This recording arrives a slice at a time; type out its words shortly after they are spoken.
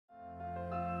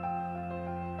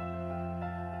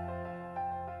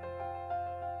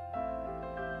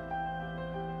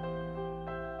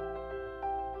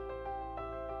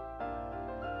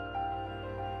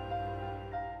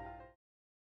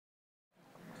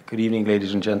Good evening,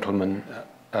 ladies and gentlemen.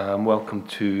 Welcome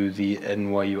to the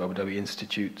NYU Abu Dhabi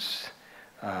Institute's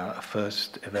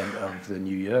first event of the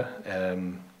new year,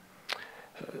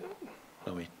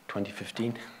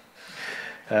 2015.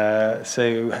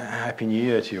 So, Happy New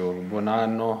Year to you all. Buon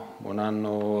anno,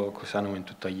 kusano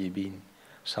entu tayyibin,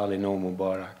 Sale no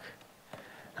Mubarak.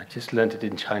 I just learnt it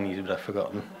in Chinese, but I've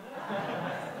forgotten.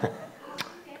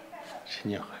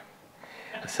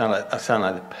 I sound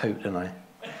like the Pope, don't I?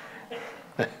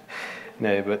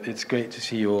 No, but it's great to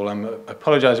see you all. I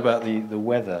apologise about the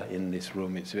weather in this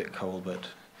room. It's a bit cold, but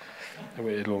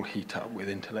it'll all heat up with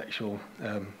intellectual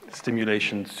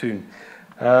stimulation soon.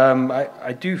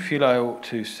 I do feel I ought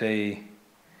to say,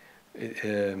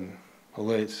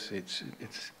 although it's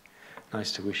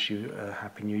nice to wish you a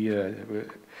Happy New Year,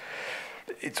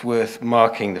 it's worth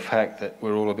marking the fact that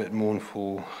we're all a bit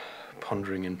mournful,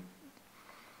 pondering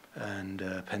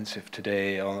and pensive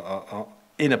today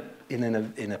in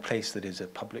a place that is a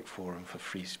public forum for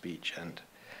free speech and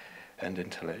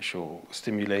intellectual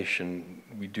stimulation.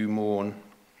 We do mourn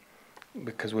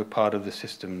because we're part of the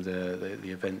system, the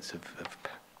events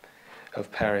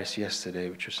of Paris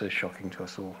yesterday, which was so shocking to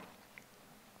us all.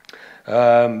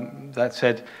 That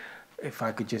said, if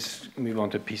I could just move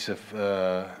on to a piece of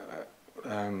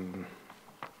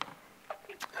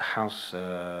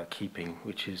housekeeping,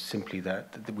 which is simply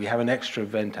that we have an extra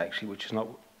event actually, which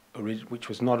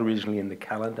was not originally in the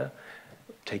calendar,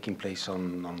 taking place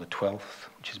on the 12th,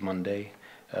 which is Monday.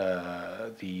 I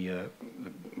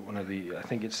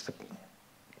think it's the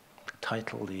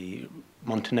title, the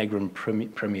Montenegrin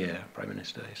Premier, Prime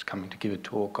Minister, is coming to give a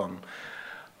talk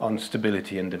on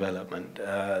stability and development.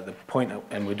 The point,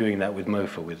 and we're doing that with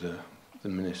MOFA, with the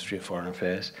Ministry of Foreign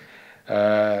Affairs.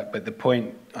 But the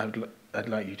point I'd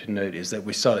like you to note is that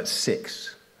we start at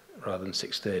 6 rather than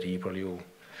 6:30. You probably all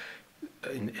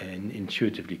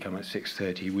intuitively come at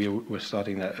 6:30. We're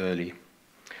starting that early.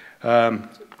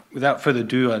 Without further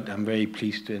ado, I'm very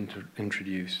pleased to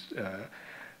introduce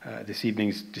this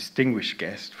evening's distinguished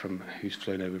guest who's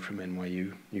flown over from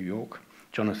NYU, New York,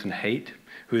 Jonathan Haidt,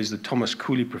 who is the Thomas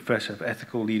Cooley Professor of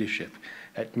Ethical Leadership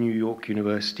at New York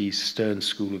University's Stern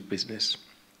School of Business.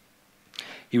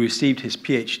 He received his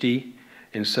PhD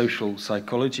in social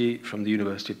psychology from the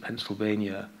University of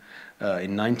Pennsylvania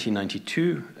in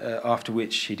 1992, after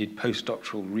which he did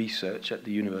postdoctoral research at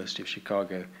the University of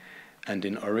Chicago and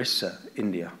in Orissa,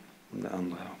 India, on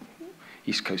the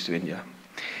east coast of India.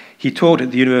 He taught at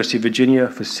the University of Virginia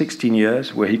for 16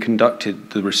 years, where he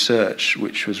conducted the research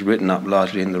which was written up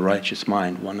largely in The Righteous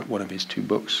Mind, one of his 2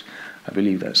 books. I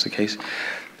believe that's the case.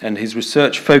 And his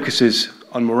research focuses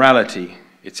on morality,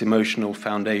 its emotional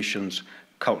foundations,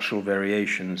 cultural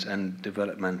variations, and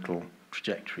developmental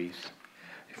trajectories,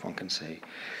 if one can say.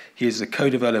 He is the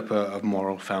co-developer of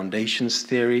moral foundations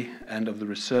theory and of the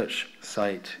research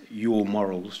site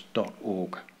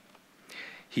yourmorals.org.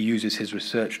 He uses his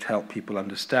research to help people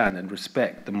understand and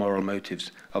respect the moral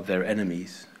motives of their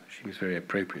enemies, which I think is very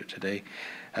appropriate today.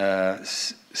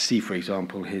 See, for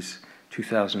example, his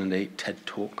 2008 TED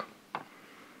Talk.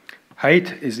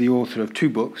 Haidt is the author of 2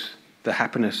 books, The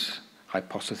Happiness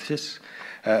Hypothesis,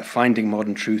 Finding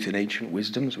Modern Truth in Ancient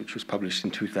Wisdoms, which was published in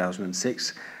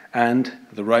 2006, and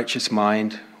The Righteous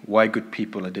Mind, Why Good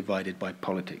People Are Divided by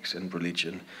Politics and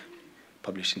Religion,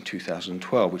 published in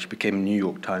 2012, which became a New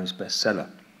York Times bestseller.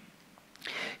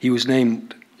 He was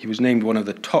named one of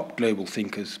the top global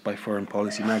thinkers by Foreign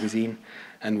Policy magazine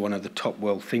and one of the top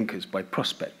world thinkers by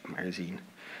Prospect magazine.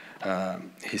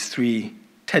 His 3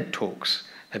 TED Talks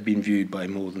have been viewed by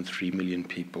more than 3 million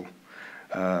people,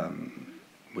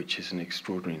 which is an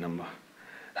extraordinary number.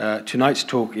 Tonight's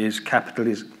talk is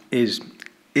Capitalism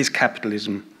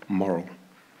Moral?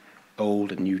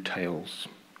 Old and New Tales.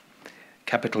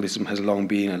 Capitalism has long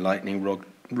been a lightning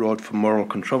rod for moral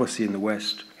controversy in the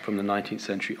West, from the 19th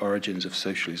century origins of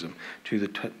socialism to the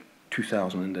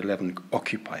 2011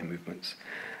 Occupy movements.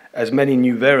 As many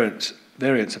new variants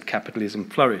of capitalism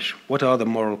flourish, what are the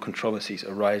moral controversies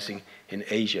arising in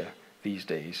Asia these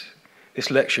days? This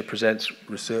lecture presents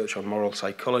research on moral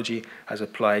psychology as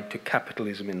applied to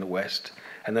capitalism in the West,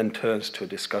 and then turns to a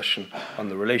discussion on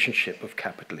the relationship of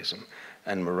capitalism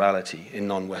and morality in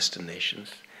non-Western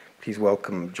nations. Please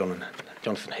welcome Jonathan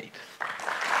Haidt.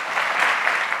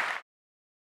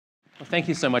 Well, thank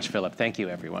you so much, Philip. Thank you,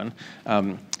 everyone.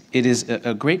 It is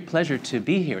a great pleasure to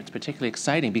be here. It's particularly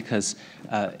exciting because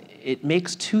it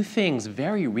makes 2 things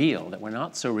very real that were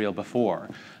not so real before.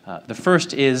 The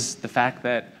first is the fact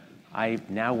that I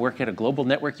now work at a global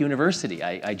network university.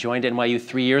 I joined NYU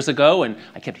 3 years ago, and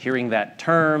I kept hearing that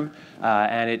term,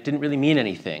 and it didn't really mean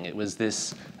anything. It was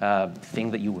this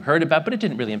thing that you heard about, but it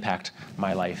didn't really impact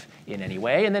my life in any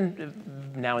way. And then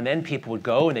now and then people would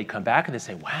go, and they'd come back, and they'd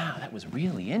say, wow, that was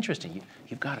really interesting.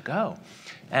 You've got to go.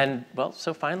 And, well,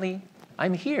 so finally,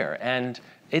 I'm here. And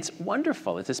it's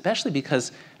wonderful. It's especially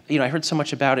because I heard so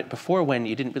much about it before when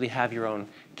you didn't really have your own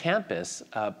campus,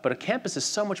 but a campus is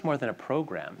so much more than a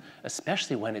program,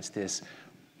 especially when it's this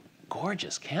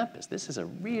gorgeous campus. This is a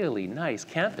really nice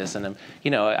campus, and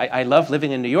I love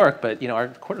living in New York, but our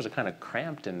quarters are kind of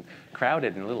cramped and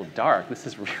crowded and a little dark. This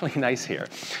is really nice here.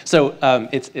 So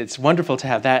it's wonderful to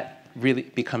have that really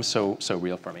become so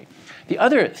real for me. The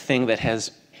other thing that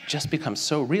has just become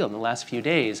so real in the last few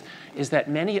days is that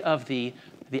many of the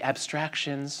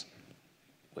abstractions.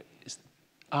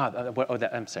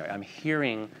 I'm sorry. I'm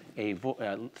hearing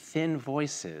thin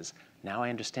voices. Now I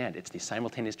understand. It's the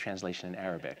simultaneous translation in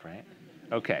Arabic, right?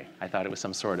 Okay. I thought it was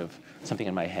some sort of something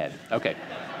in my head. Okay.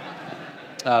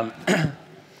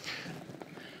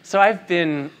 So I've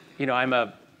been, I'm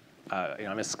a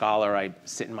scholar. I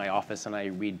sit in my office and I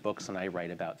read books and I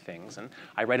write about things. And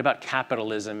I write about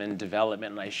capitalism and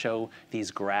development, and I show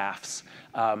these graphs.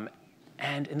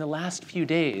 And in the last few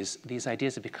days, these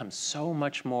ideas have become so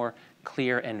much more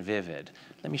clear and vivid.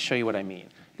 Let me show you what I mean.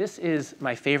 This is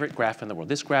my favorite graph in the world.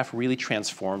 This graph really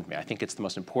transformed me. I think it's the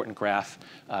most important graph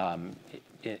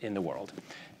in the world.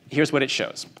 Here's what it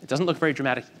shows. It doesn't look very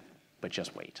dramatic, but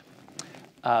just wait.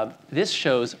 This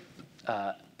shows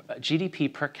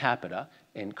GDP per capita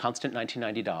in constant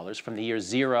 $1990 from the year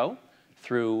 0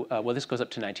 through, this goes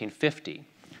up to 1950.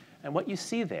 And what you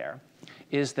see there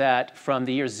is that from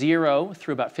the year 0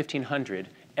 through about 1500,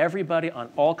 everybody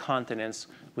on all continents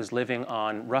was living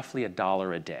on roughly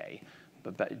 $1 a day.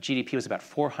 But GDP was about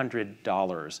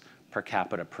 $400 per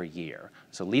capita per year.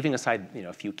 So leaving aside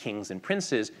a few kings and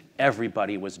princes,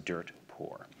 everybody was dirt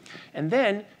poor. And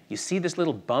then you see this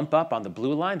little bump up on the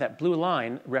blue line. That blue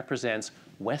line represents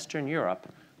Western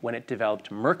Europe when it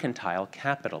developed mercantile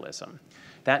capitalism.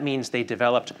 That means they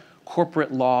developed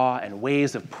corporate law and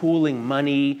ways of pooling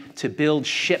money to build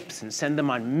ships and send them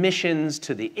on missions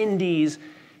to the Indies.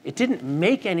 It didn't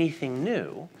make anything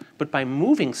new, but by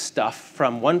moving stuff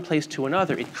from one place to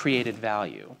another, it created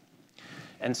value.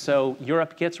 And so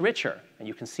Europe gets richer, and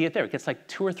you can see it there. It gets like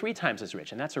 2 or 3 times as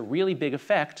rich, and that's a really big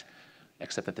effect,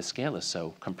 except that the scale is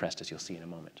so compressed, as you'll see in a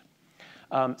moment.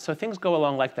 So things go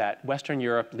along like that. Western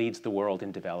Europe leads the world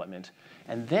in development.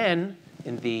 And then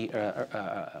in the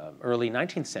early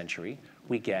 19th century,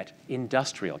 we get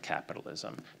industrial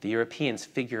capitalism. The Europeans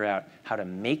figure out how to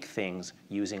make things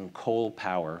using coal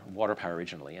power, water power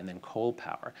originally, and then coal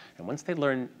power. And once they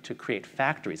learn to create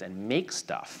factories and make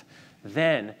stuff,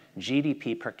 then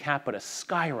GDP per capita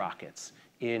skyrockets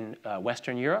in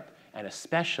Western Europe, and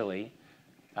especially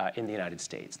in the United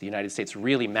States. The United States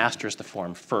really masters the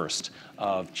form first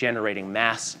of generating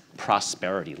mass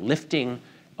prosperity, lifting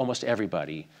almost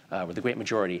everybody, or the great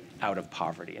majority, out of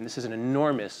poverty. And this is an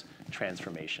enormous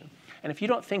transformation. And if you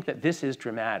don't think that this is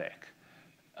dramatic,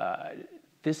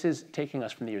 this is taking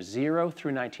us from the year 0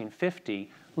 through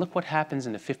 1950. Look what happens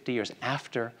in the 50 years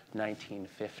after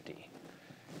 1950.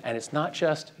 And it's not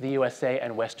just the USA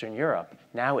and Western Europe.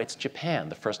 Now it's Japan,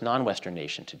 the first non-Western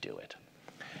nation to do it.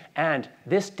 And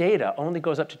this data only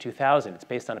goes up to 2000. It's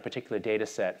based on a particular data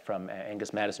set from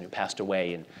Angus Madison, who passed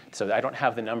away. And so I don't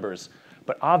have the numbers.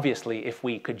 But obviously, if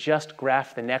we could just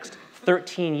graph the next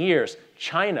 13 years,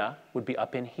 China would be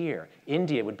up in here.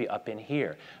 India would be up in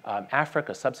here.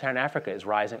 Africa, sub-Saharan Africa, is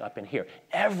rising up in here.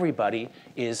 GDP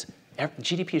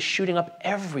is shooting up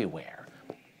everywhere.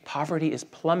 Poverty is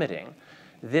plummeting.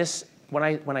 When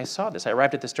I saw this, I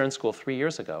arrived at the Stern School 3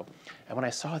 years ago, and when I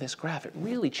saw this graph, it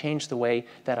really changed the way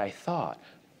that I thought.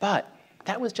 But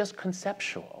that was just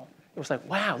conceptual. It was like,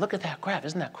 wow, look at that graph.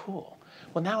 Isn't that cool?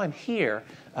 Well, now I'm here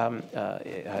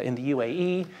in the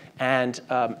UAE, and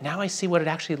now I see what it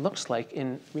actually looks like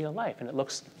in real life, and it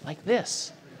looks like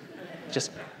this.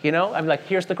 Just, I'm like,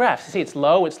 here's the graph. See, it's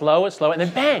low, it's low, it's low, and then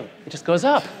bang, it just goes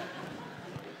up.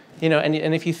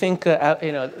 And if you think,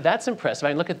 that's impressive. I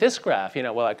mean, look at this graph.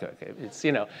 It's,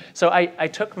 So I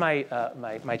took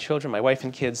my children, my wife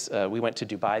and kids. We went to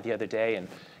Dubai the other day, and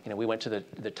we went to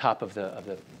the top of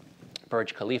the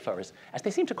Burj Khalifa, or as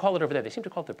they seem to call it over there. They seem to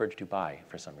call it the Burj Dubai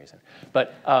for some reason.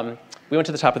 But we went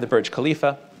to the top of the Burj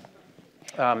Khalifa.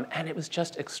 And it was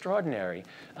just extraordinary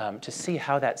to see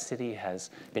how that city has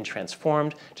been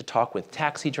transformed, to talk with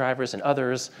taxi drivers and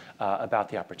others about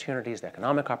the opportunities, the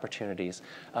economic opportunities.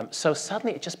 So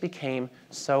suddenly it just became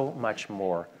so much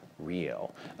more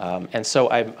real. And so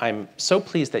I'm so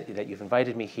pleased that you've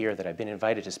invited me here, that I've been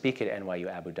invited to speak at NYU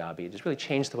Abu Dhabi. It has really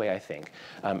changed the way I think.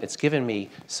 It's given me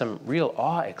some real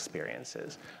awe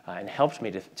experiences and helped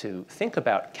me to think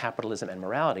about capitalism and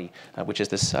morality, which is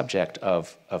the subject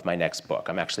of my next book.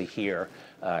 I'm actually here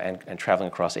and traveling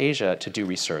across Asia to do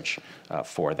research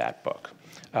for that book.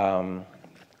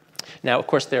 Now, of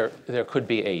course, there could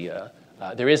be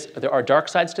there are dark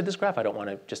sides to this graph. I don't want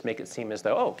to just make it seem as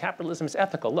though, oh, capitalism is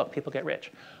ethical. Look, people get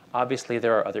rich. Obviously,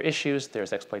 there are other issues.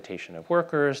 There's exploitation of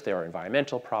workers. There are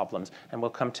environmental problems, and we'll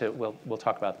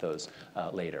talk about those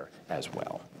later as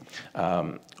well.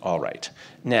 All right.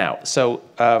 Now, so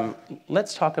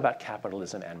let's talk about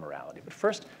capitalism and morality. But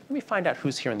first, let me find out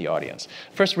who's here in the audience.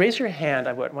 First, raise your hand.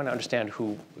 I want to understand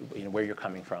where you're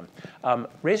coming from.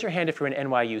 Raise your hand if you're an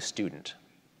NYU student.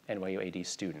 NYUAD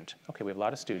student. Okay, we have a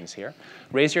lot of students here.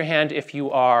 Raise your hand if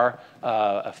you are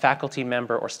a faculty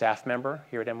member or staff member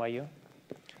here at NYU.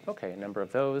 Okay, a number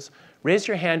of those. Raise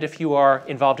your hand if you are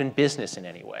involved in business in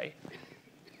any way.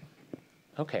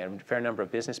 Okay, a fair number of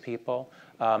business people.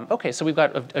 Okay, so we've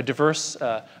got a diverse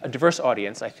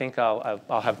audience. I think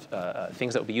I'll have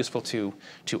things that will be useful to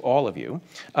all of you.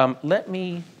 Let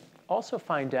me also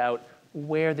find out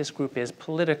where this group is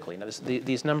politically. Now,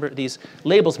 these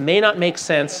labels may not make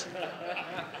sense.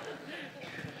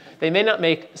 They may not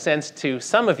make sense to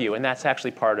some of you, and that's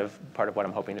actually part of what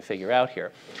I'm hoping to figure out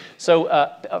here. So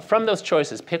from those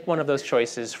choices, pick one of those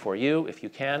choices for you, if you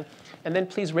can, and then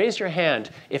please raise your hand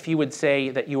if you would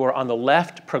say that you are on the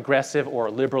left, progressive, or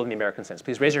liberal in the American sense.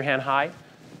 Please raise your hand high.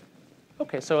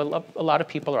 Okay, so a lot of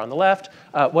people are on the left.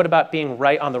 What about being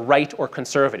on the right or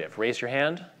conservative? Raise your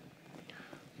hand.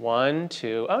 1,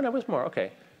 2, oh, no, there's more,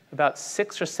 okay. About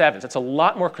 6 or 7. So it's a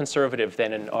lot more conservative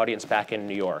than an audience back in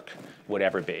New York would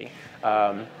ever be.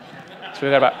 So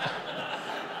we've got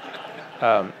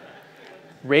about,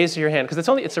 raise your hand, because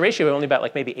it's a ratio of only about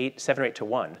like maybe 7 or 8 to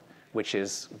 1, which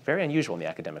is very unusual in the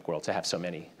academic world to have so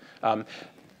many.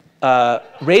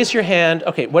 Raise your hand.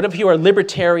 Okay, what if you are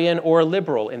libertarian or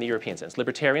liberal in the European sense?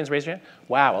 Libertarians, raise your hand.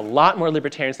 Wow, a lot more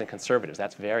libertarians than conservatives.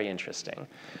 That's very interesting.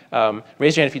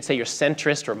 Raise your hand if you'd say you're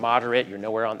centrist or moderate. You're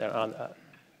nowhere on that.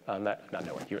 Not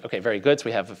nowhere. Okay, very good. So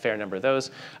we have a fair number of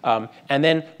those. And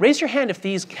then raise your hand if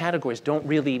these categories don't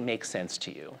really make sense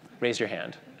to you. Raise your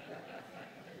hand.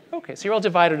 Okay, so you're all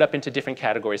divided up into different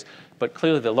categories, but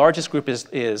clearly the largest group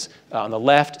is on the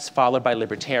left, followed by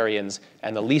libertarians,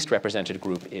 and the least represented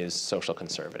group is social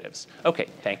conservatives. Okay,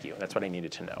 thank you. That's what I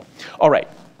needed to know. All right.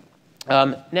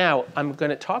 Now, I'm going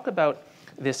to talk about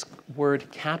this word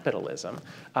capitalism.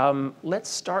 Let's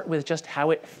start with just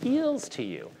how it feels to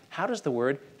you. How does the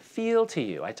word feel to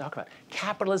you? I talk about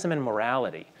capitalism and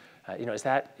morality. Does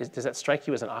that strike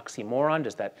you as an oxymoron?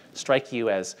 Does that strike you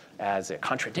as a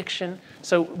contradiction?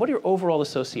 So what are your overall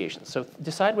associations? So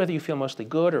decide whether you feel mostly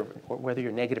good or whether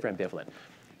you're negative or ambivalent.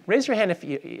 Raise your hand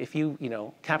if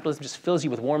capitalism just fills you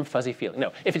with warm, fuzzy feeling.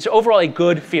 No, if it's overall a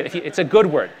good feel, if it's a good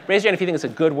word. Raise your hand if you think it's a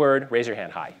good word. Raise your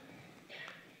hand high.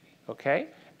 Okay?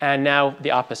 And now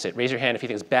the opposite. Raise your hand if you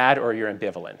think it's bad or you're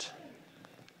ambivalent.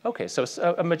 Okay, so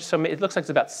it looks like it's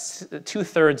about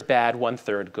 2/3 bad,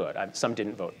 1/3 good. Some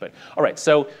didn't vote, but all right.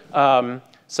 So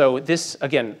this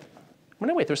again. Well,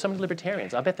 no, wait. There's some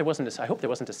libertarians. I bet there wasn't. I hope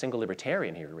there wasn't a single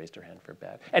libertarian here who raised their hand for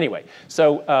bad. Anyway,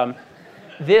 so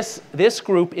this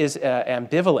group is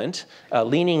ambivalent,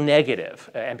 leaning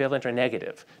negative, ambivalent or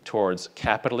negative towards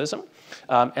capitalism.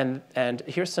 And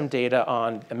here's some data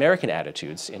on American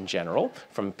attitudes in general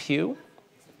from Pew.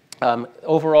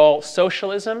 Overall,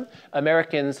 socialism,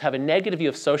 Americans have a negative view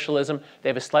of socialism. They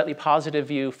have a slightly positive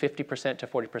view, 50% to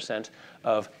 40%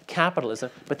 of capitalism.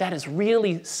 But that is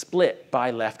really split by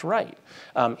left-right.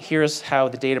 Here's how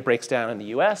the data breaks down in the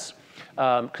US.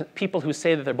 People who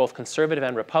say that they're both conservative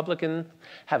and Republican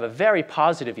have a very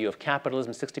positive view of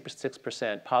capitalism,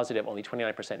 66% positive, only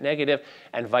 29% negative,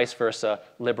 and vice versa.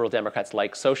 Liberal Democrats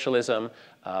like socialism.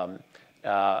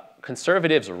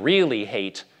 Conservatives really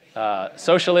hate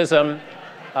socialism,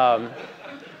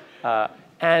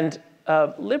 and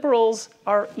liberals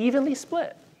are evenly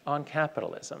split on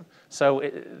capitalism. So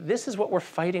this is what we're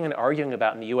fighting and arguing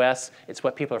about in the US. It's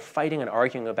what people are fighting and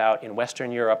arguing about in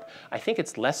Western Europe. I think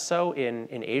it's less so in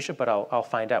Asia, but I'll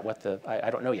find out I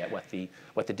don't know yet what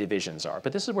the divisions are.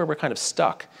 But this is where we're kind of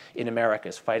stuck in America,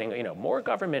 is fighting, more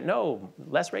government, no,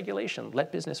 less regulation,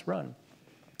 let business run.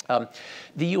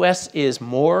 The US is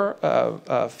more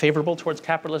favorable towards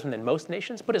capitalism than most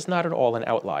nations, but it's not at all an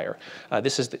outlier.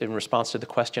 This is in response to the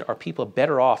question, are people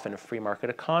better off in a free market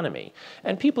economy?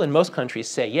 And people in most countries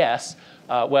say yes.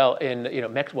 Well, in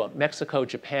Mexico,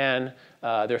 Japan,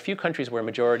 There are a few countries where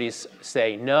majorities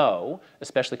say no,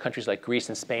 especially countries like Greece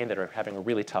and Spain that are having a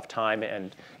really tough time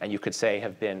and you could say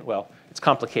have been, well, it's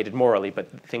complicated morally, but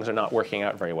things are not working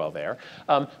out very well there.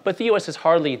 But the US is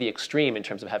hardly the extreme in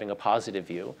terms of having a positive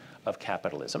view of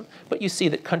capitalism. But you see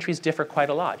that countries differ quite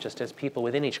a lot, just as people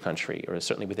within each country, or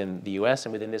certainly within the US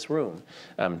and within this room,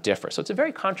 differ. So it's a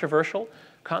very controversial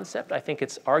concept. I think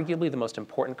it's arguably the most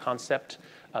important concept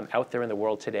out there in the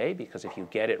world today, because if you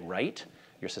get it right,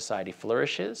 your society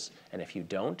flourishes, and if you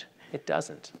don't, it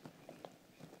doesn't.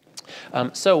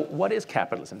 So what is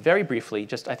capitalism? Very briefly,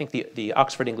 just I think the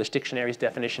Oxford English Dictionary's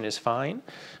definition is fine.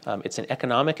 It's an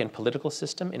economic and political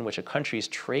system in which a country's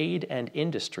trade and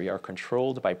industry are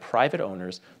controlled by private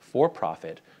owners for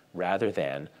profit rather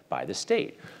than by the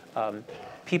state.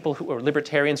 People who are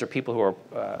libertarians or people who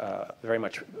are very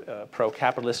much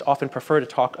pro-capitalist often prefer to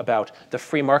talk about the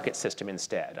free market system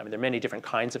instead. I mean, there are many different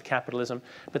kinds of capitalism,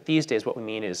 but these days what we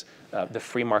mean is the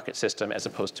free market system as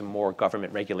opposed to more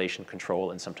government regulation,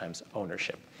 control, and sometimes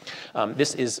ownership.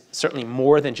 This is certainly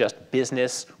more than just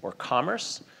business or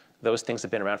commerce. Those things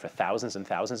have been around for thousands and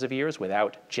thousands of years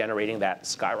without generating that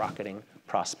skyrocketing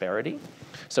prosperity.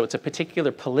 So it's a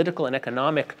particular political and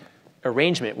economic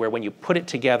arrangement where when you put it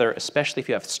together, especially if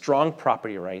you have strong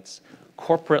property rights,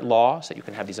 corporate law, so you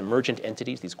can have these emergent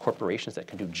entities, these corporations that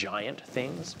can do giant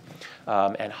things,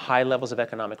 and high levels of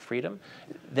economic freedom,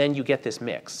 then you get this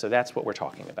mix. So that's what we're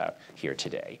talking about here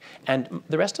today. And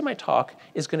the rest of my talk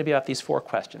is going to be about these 4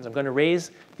 questions. I'm going to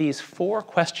raise these 4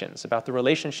 questions about the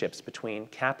relationships between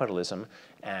capitalism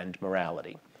and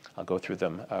morality. I'll go through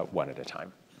them one at a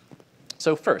time.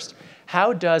 So first,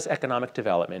 how does economic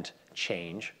development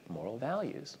change moral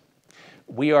values?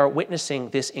 We are witnessing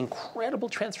this incredible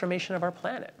transformation of our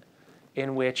planet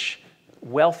in which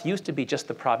wealth used to be just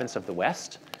the province of the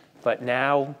West, but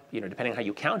now, depending on how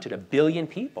you count it, 1 billion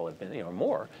people have been, or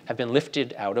more, have been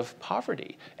lifted out of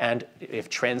poverty. And if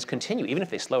trends continue, even if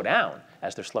they slow down,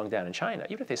 as they're slowing down in China,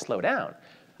 even if they slow down,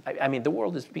 I mean, the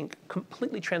world is being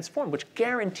completely transformed, which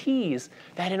guarantees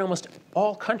that in almost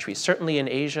all countries, certainly in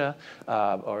Asia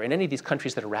or in any of these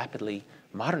countries that are rapidly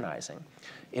modernizing,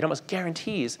 it almost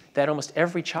guarantees that almost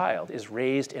every child is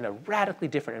raised in a radically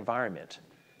different environment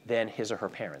than his or her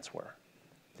parents were.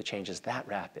 The change is that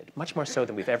rapid, much more so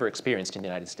than we've ever experienced in the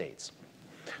United States.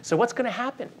 So what's going to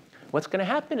happen? What's going to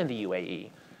happen in the UAE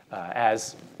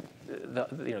as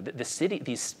the city,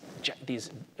 these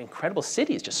incredible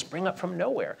cities just spring up from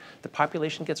nowhere? The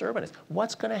population gets urbanized.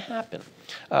 What's going to happen?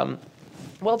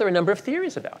 Well, there are a number of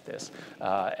theories about this.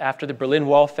 After the Berlin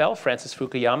Wall fell, Francis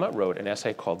Fukuyama wrote an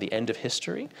essay called The End of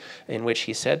History, in which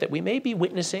he said that we may be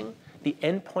witnessing the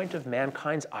end point of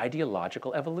mankind's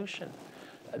ideological evolution.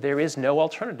 There is no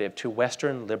alternative to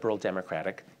Western liberal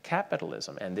democratic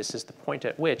capitalism, and this is the point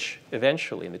at which,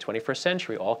 eventually, in the 21st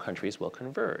century, all countries will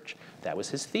converge. That was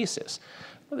his thesis.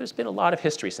 Well, there's been a lot of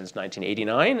history since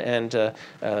 1989, and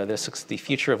the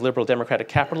future of liberal democratic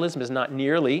capitalism is not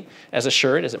nearly as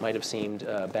assured as it might have seemed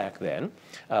back then.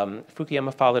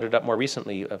 Fukuyama followed it up more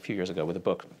recently, a few years ago, with a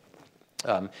book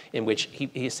in which he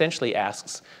essentially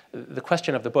asks, the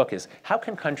question of the book is, how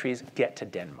can countries get to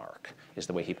Denmark, is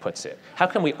the way he puts it. How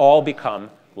can we all become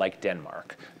like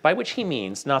Denmark? By which he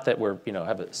means, not that we're,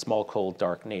 have a small, cold,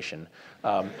 dark nation,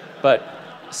 but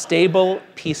stable,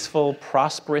 peaceful,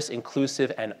 prosperous,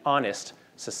 inclusive, and honest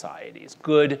societies,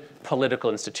 good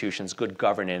political institutions, good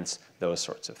governance, those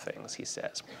sorts of things, he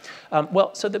says.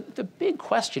 Well, so the big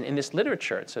question in this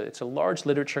literature, it's a large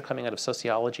literature coming out of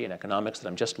sociology and economics that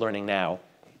I'm just learning now,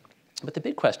 but the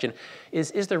big question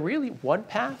is there really one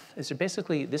path? Is there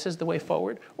basically, this is the way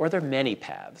forward? Or are there many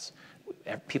paths?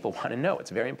 People want to know. It's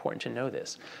very important to know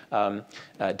this.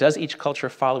 Does each culture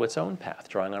follow its own path,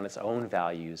 drawing on its own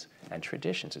values and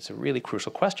traditions? It's a really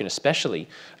crucial question, especially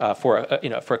for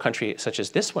a country such as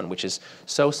this one, which is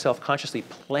so self-consciously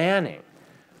planning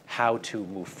how to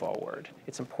move forward.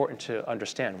 It's important to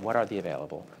understand what are the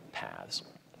available paths.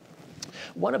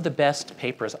 One of the best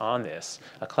papers on this,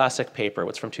 a classic paper,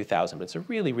 it's from 2000, but it's a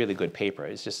really, really good paper.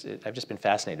 I've just been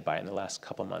fascinated by it in the last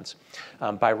couple months,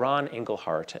 by Ron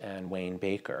Engelhardt and Wayne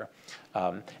Baker.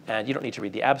 And you don't need to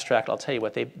read the abstract. I'll tell you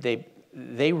what,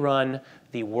 they run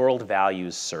the World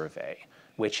Values Survey,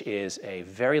 which is a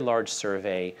very large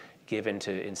survey given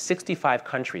in 65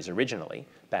 countries originally,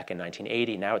 back in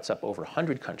 1980. Now it's up over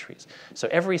 100 countries. So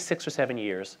every 6 or 7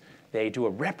 years, they do a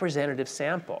representative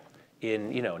sample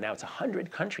in, now it's 100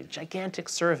 countries, gigantic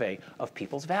survey of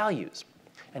people's values.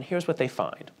 And here's what they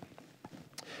find.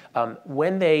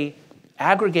 When they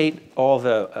aggregate all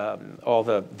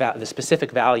the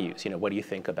specific values. What do you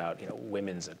think about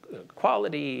women's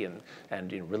equality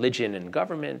and religion and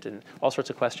government and all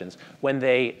sorts of questions? When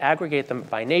they aggregate them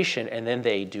by nation and then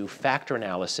they do factor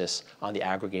analysis on the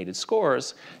aggregated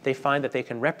scores, they find that they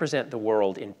can represent the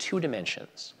world in 2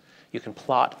 dimensions. You can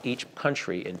plot each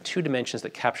country in 2 dimensions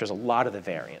that captures a lot of the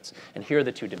variance. And here are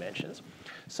the 2 dimensions.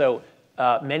 So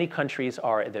many countries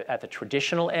are at the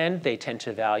traditional end. They tend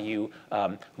to value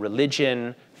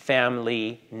religion,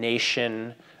 family,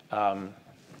 nation,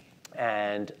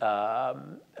 and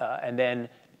then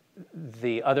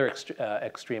the other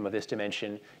extreme of this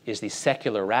dimension is the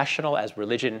secular rational, as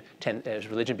religion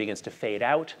begins to fade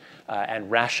out,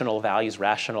 and rational values,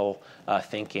 rational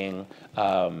thinking,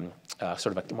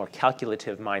 sort of a more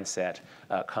calculative mindset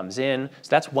comes in. So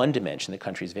that's one dimension that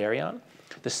countries vary on.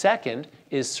 The second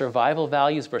is survival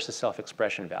values versus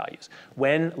self-expression values.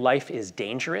 When life is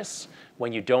dangerous,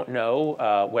 when you don't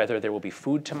know whether there will be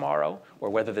food tomorrow or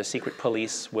whether the secret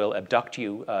police will abduct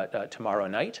you tomorrow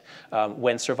night,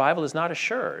 when survival is not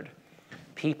assured,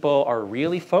 people are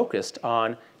really focused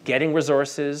on getting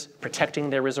resources, protecting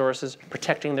their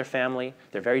family.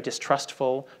 They're very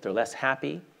distrustful. They're less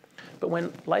happy. But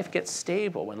when life gets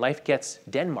stable, when life gets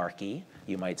Denmark-y,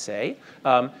 you might say,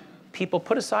 people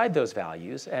put aside those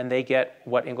values and they get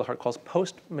what Engelhardt calls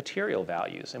post-material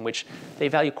values, in which they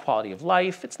value quality of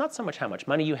life. It's not so much how much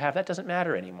money you have, that doesn't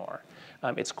matter anymore.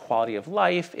 It's quality of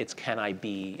life, it's am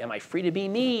I free to be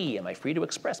me? Am I free to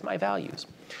express my values?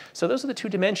 So those are the 2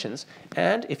 dimensions,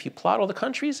 and if you plot all the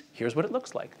countries, here's what it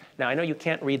looks like. Now I know you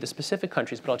can't read the specific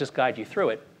countries, but I'll just guide you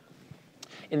through it.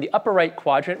 In the upper right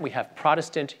quadrant, we have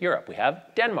Protestant Europe. We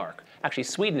have Denmark. Actually,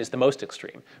 Sweden is the most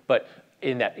extreme, but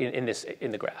in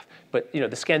the graph. But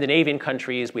the Scandinavian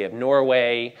countries, we have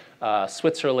Norway,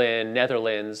 Switzerland,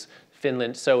 Netherlands,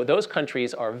 Finland. So those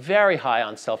countries are very high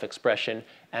on self-expression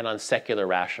and on secular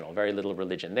rational, very little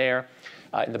religion there.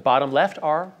 In the bottom left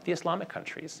are the Islamic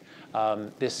countries.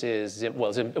 This is,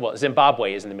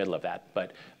 Zimbabwe is in the middle of that,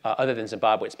 but other than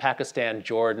Zimbabwe, it's Pakistan,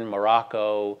 Jordan,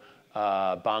 Morocco,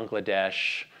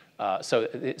 Bangladesh. So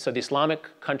the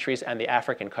Islamic countries and the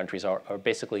African countries are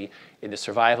basically in the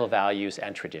survival values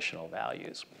and traditional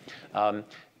values.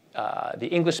 The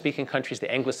English-speaking countries, the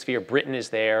Anglosphere, Britain is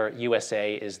there,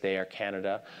 USA is there,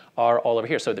 Canada, are all over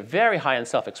here. So they're very high on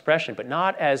self-expression, but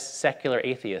not as secular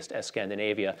atheist as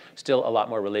Scandinavia. Still a lot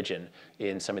more religion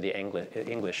in some of the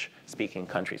English-speaking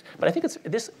countries. But I think it's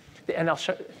this, and I'll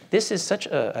show, this is such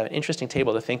an interesting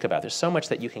table to think about. There's so much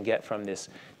that you can get from this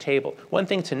table. One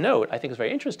thing to note, I think is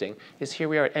very interesting, is here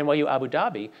we are at NYU Abu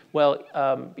Dhabi. Well,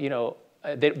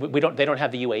 they don't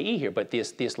have the UAE here, but the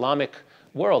Islamic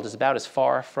world is about as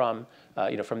far from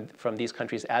these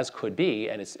countries as could be,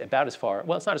 and it's about as far,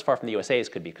 well, it's not as far from the USA as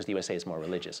could be, because the USA is more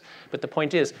religious. But the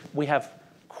point is, we have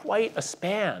quite a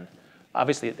span.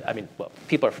 Obviously, I mean, well,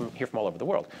 people are here from all over the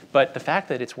world, but the fact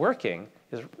that it's working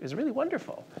is really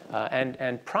wonderful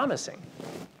and promising.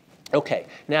 Okay,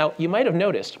 now you might have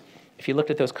noticed, if you looked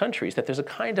at those countries, that there's a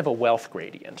kind of a wealth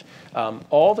gradient.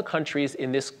 All the countries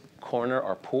in this corner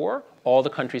are poor, all the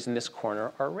countries in this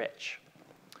corner are rich.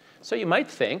 So you might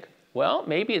think, well,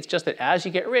 maybe it's just that as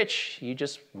you get rich, you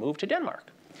just move to Denmark.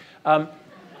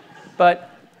 But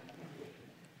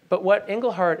what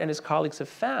Engelhardt and his colleagues have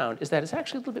found is that it's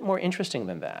actually a little bit more interesting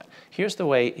than that. Here's the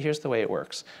way it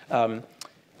works.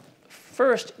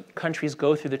 First, countries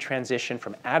go through the transition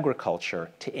from agriculture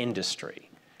to industry,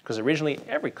 because originally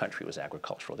every country was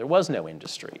agricultural. There was no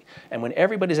industry. And when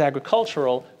everybody's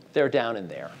agricultural, they're down in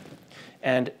there.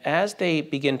 And as they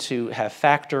begin to have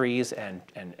factories and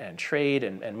trade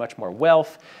and much more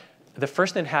wealth, the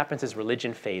first thing that happens is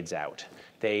religion fades out.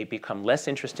 They become less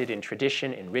interested in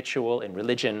tradition, in ritual, in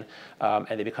religion,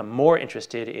 and they become more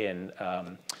interested in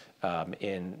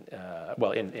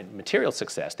material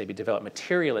success. They develop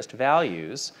materialist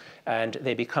values, and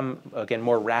they become, again,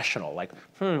 more rational. Like,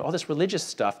 all this religious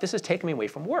stuff, this is taking me away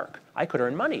from work. I could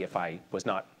earn money if I was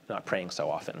not praying so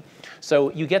often.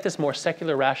 So you get this more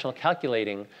secular, rational,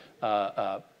 calculating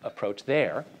approach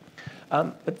there.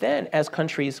 But then, as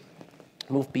countries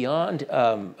move beyond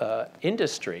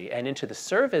industry and into the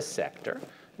service sector,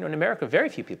 in America, very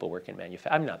few people work in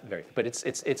manufacturing. I'm not very, but it's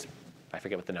I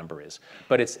forget what the number is,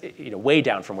 but it's way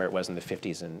down from where it was in the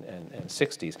 50s and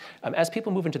 60s. As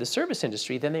people move into the service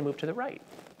industry, then they move to the right.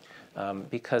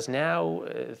 Because now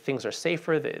things are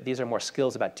safer. These are more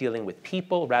skills about dealing with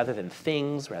people rather than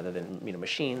things, rather than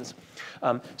machines.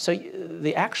 So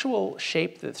the actual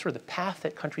shape, the sort of the path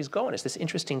that countries go on is this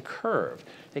interesting curve.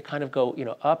 They kind of go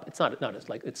up. It's not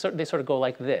like they sort of go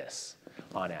like this.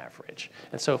 on average.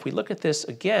 And so if we look at this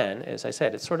again, as I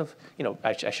said, it's sort of,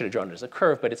 I should have drawn it as a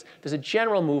curve, but there's a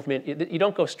general movement. You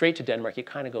don't go straight to Denmark, you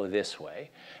kind of go this way.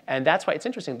 And that's why it's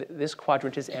interesting that this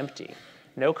quadrant is empty.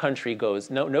 No country goes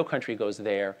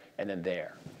there and then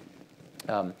there.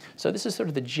 So this is sort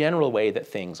of the general way that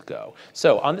things go.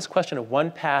 So on this question of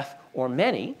one path or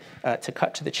many, to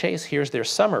cut to the chase, here's their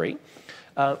summary.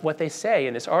 What they say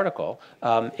in this article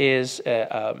is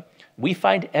we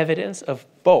find evidence of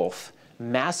both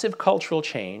massive cultural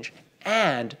change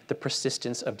and the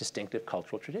persistence of distinctive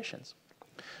cultural traditions.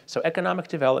 So economic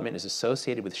development is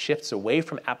associated with shifts away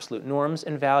from absolute norms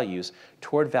and values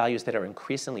toward values that are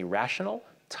increasingly rational,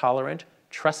 tolerant,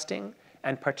 trusting,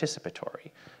 and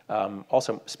participatory.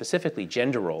 Also, specifically,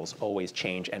 gender roles always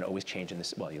change and always change in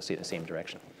this, well, you'll see it in the same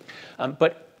direction.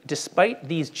 But despite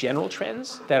these general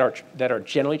trends that are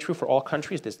generally true for all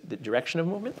countries, the direction of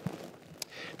movement,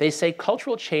 they say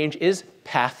cultural change is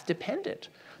path dependent.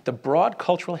 The broad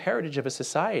cultural heritage of a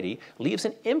society leaves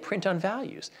an imprint on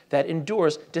values that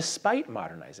endures despite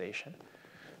modernization.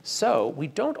 So we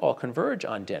don't all converge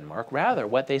on Denmark. Rather,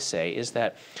 what they say is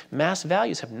that mass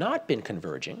values have not been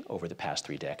converging over the past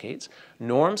 3 decades.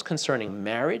 Norms concerning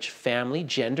marriage, family,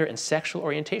 gender, and sexual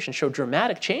orientation show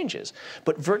dramatic changes,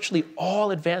 but virtually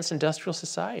all advanced industrial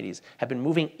societies have been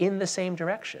moving in the same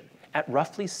direction at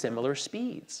roughly similar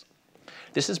speeds.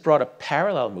 This has brought a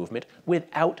parallel movement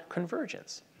without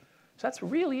convergence. So that's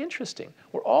really interesting.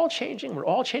 We're all changing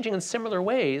in similar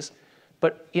ways,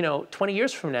 but 20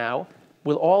 years from now,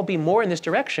 we'll all be more in this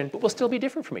direction, but we'll still be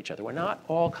different from each other. We're not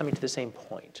all coming to the same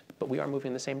point, but we are moving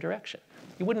in the same direction.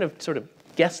 You wouldn't have sort of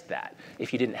guessed that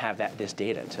if you didn't have this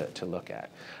data to look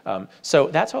at. So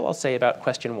that's all I'll say about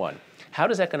question 1. How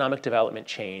does economic development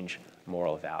change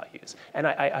moral values? And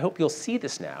I hope you'll see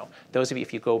this now. Those of you,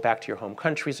 if you go back to your home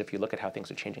countries, if you look at how things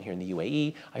are changing here in the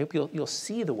UAE, I hope you'll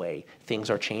see the way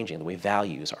things are changing, the way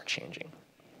values are changing.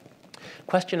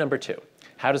 Question number 2.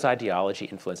 How does ideology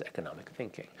influence economic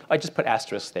thinking? I just put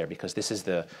asterisks there because this is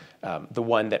the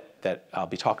one that I'll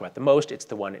be talking about the most. It's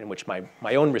the one in which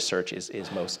my own research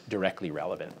is most directly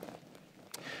relevant.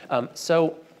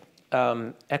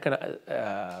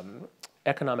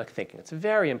 Economic thinking. It's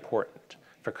very important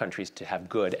for countries to have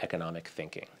good economic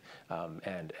thinking.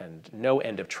 And no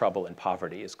end of trouble and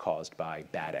poverty is caused by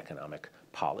bad economic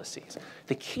policies.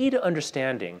 The key to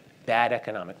understanding bad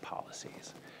economic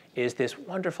policies is this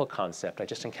wonderful concept I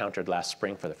just encountered last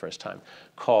spring for the first time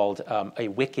called a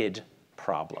wicked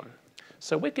problem.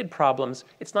 So wicked problems,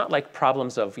 it's not like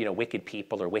problems of wicked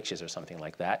people or witches or something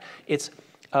like that. It's,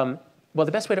 well,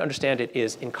 the best way to understand it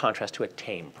is in contrast to a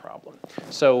tame problem.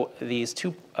 So these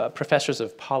 2 professors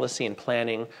of policy and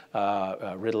planning,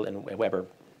 Riddle and Weber,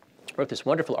 wrote this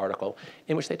wonderful article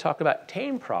in which they talk about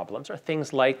tame problems are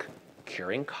things like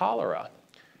curing cholera.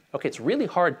 Okay, it's really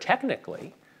hard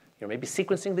technically, maybe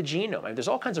sequencing the genome. I mean, there's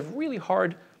all kinds of really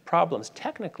hard problems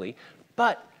technically,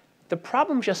 but the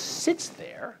problem just sits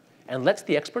there and lets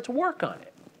the experts work on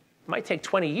it. It might take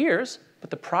 20 years, but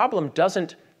the problem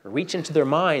doesn't reach into their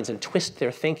minds and twist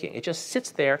their thinking. It just sits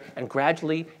there and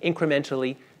gradually,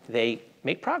 incrementally, they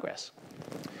make progress.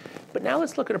 But now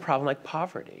let's look at a problem like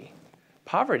poverty.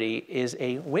 Poverty is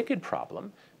a wicked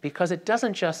problem because it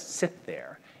doesn't just sit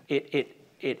there. It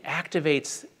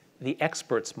activates the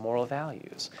experts' moral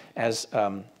values.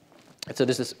 So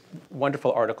there's this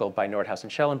wonderful article by Nordhaus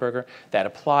and Schellenberger that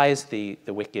applies this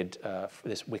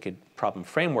wicked problem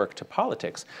framework to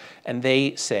politics. And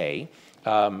they say,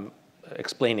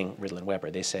 explaining Riddle and Weber,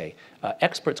 they say,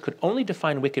 experts could only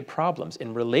define wicked problems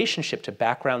in relationship to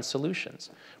background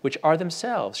solutions, which are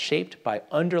themselves shaped by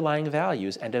underlying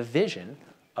values and a vision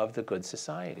of the good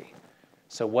society.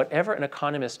 So whatever an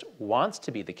economist wants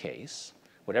to be the case,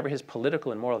 whatever his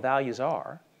political and moral values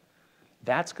are,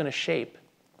 that's going to shape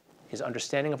his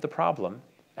understanding of the problem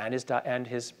and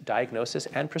his diagnosis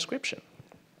and prescription.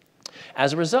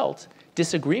 As a result,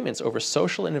 disagreements over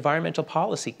social and environmental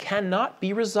policy cannot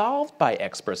be resolved by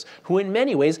experts who in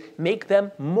many ways make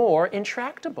them more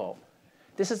intractable.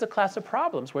 This is the class of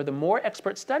problems where the more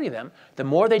experts study them, the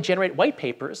more they generate white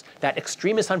papers that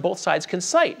extremists on both sides can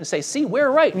cite and say, see,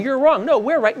 we're right and you're wrong. No,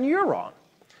 we're right and you're wrong.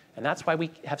 And that's why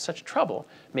we have such trouble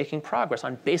making progress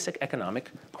on basic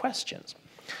economic questions.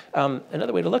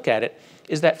 Another way to look at it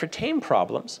is that for tame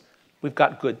problems, we've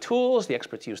got good tools, the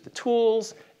experts use the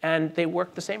tools, and they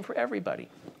work the same for everybody.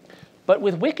 But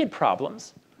with wicked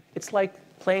problems, it's like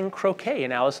playing croquet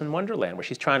in Alice in Wonderland, where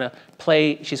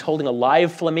she's holding a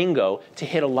live flamingo to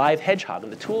hit a live hedgehog,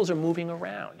 and the tools are moving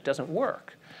around. It doesn't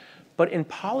work. But in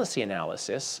policy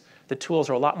analysis, the tools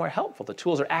are a lot more helpful. The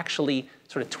tools are actually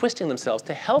sort of twisting themselves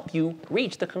to help you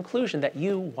reach the conclusion that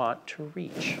you want to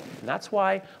reach. And that's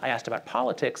why I asked about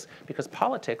politics, because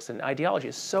politics and ideology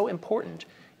is so important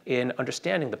in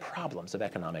understanding the problems of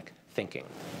economic thinking.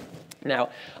 Now,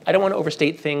 I don't want to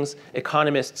overstate things.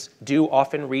 Economists do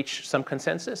often reach some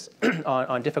consensus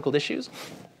on difficult issues.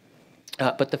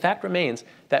 But the fact remains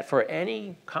that for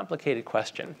any complicated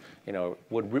question,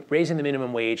 would raising the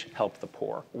minimum wage help the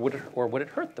poor, or would it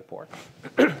hurt the poor?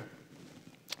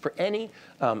 For any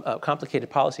complicated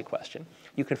policy question,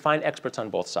 you can find experts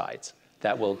on both sides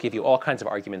that will give you all kinds of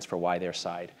arguments for why their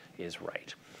side is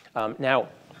right.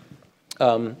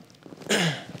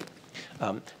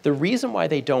 The reason why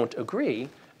they don't agree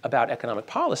about economic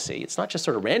policy, it's not just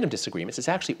sort of random disagreements, it's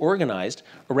actually organized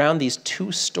around these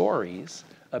two stories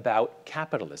about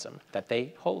capitalism that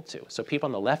they hold to. So people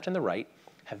on the left and the right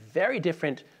have very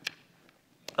different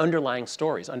underlying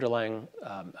stories, underlying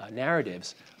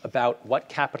narratives about what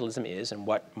capitalism is and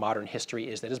what modern history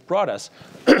is that has brought us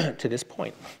to this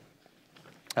point.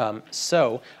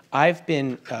 So I've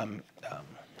been,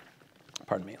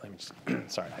 pardon me, let me just,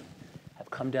 sorry,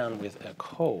 I've come down with a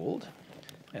cold,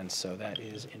 and so that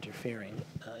is interfering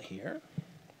here.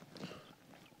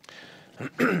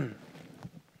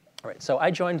 All right, so I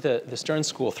joined the Stern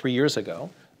School 3 years ago,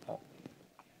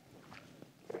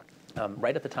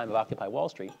 right at the time of Occupy Wall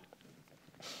Street.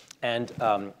 And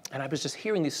I was just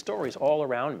hearing these stories all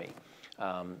around me,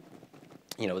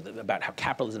 about how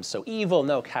capitalism is so evil.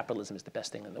 No, capitalism is the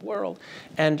best thing in the world.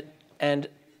 And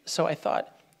so I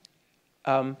thought,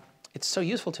 it's so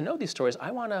useful to know these stories.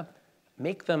 I want to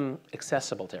make them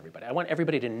accessible to everybody. I want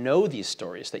everybody to know these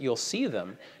stories, that you'll see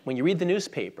them when you read the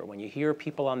newspaper, when you hear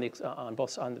people on the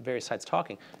various sides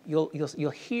talking.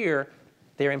 You'll hear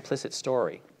their implicit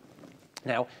story.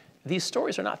 Now, these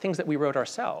stories are not things that we wrote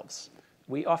ourselves.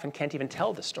 We often can't even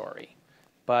tell the story,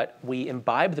 but we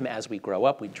imbibe them as we grow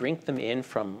up. We drink them in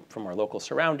from our local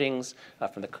surroundings,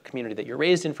 from the community that you're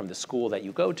raised in, from the school that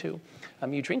you go to.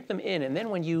 You drink them in, and then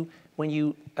when you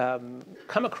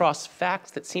come across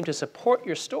facts that seem to support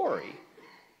your story,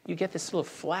 you get this little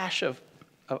flash of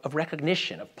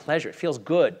recognition, of pleasure. It feels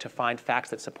good to find facts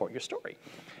that support your story.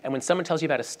 And when someone tells you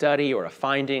about a study or a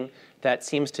finding that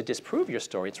seems to disprove your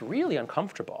story, it's really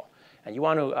uncomfortable. And you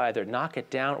want to either knock it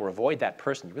down or avoid that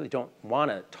person. You really don't want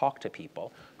to talk to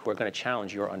people who are going to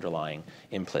challenge your underlying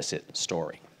implicit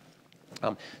story.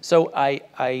 So I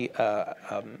thought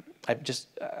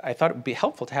it would be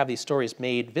helpful to have these stories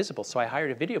made visible, so I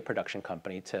hired a video production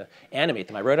company to animate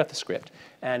them. I wrote out the script,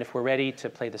 and if we're ready to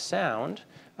play the sound,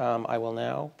 I will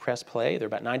now press play. They're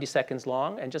about 90 seconds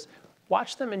long, and just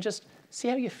watch them and just see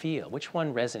how you feel, which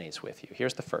one resonates with you.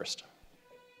 Here's the first.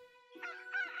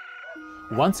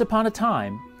 Once upon a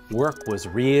time, work was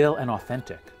real and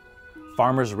authentic.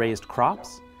 Farmers raised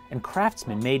crops, and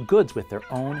craftsmen made goods with their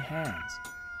own hands.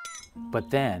 But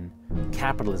then,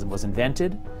 capitalism was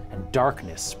invented, and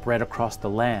darkness spread across the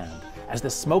land as the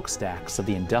smokestacks of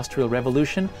the Industrial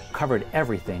Revolution covered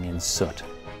everything in soot.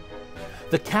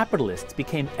 The capitalists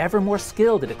became ever more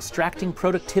skilled at extracting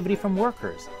productivity from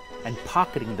workers and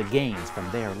pocketing the gains from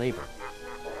their labor.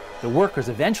 The workers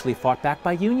eventually fought back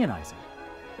by unionizing.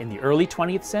 In the early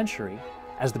 20th century,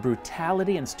 as the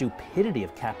brutality and stupidity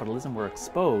of capitalism were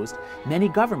exposed, many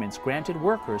governments granted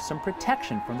workers some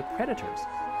protection from the predators.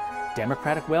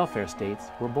 Democratic welfare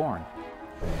states were born.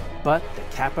 But the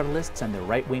capitalists and their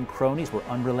right-wing cronies were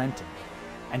unrelenting.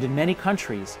 And in many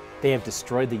countries, they have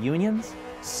destroyed the unions,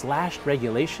 slashed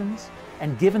regulations,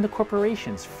 and given the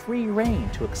corporations free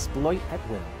rein to exploit at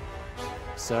will.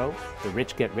 So, the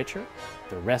rich get richer,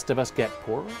 the rest of us get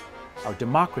poorer, our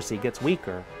democracy gets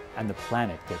weaker, and the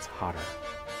planet gets hotter.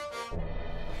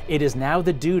 It is now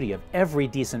the duty of every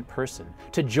decent person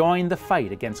to join the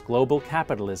fight against global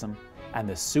capitalism and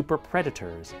the super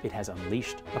predators it has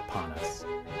unleashed upon us.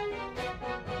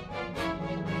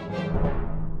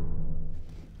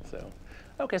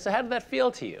 So how did that feel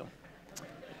to you?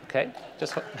 Okay,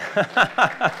 just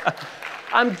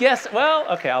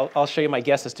I'll show you my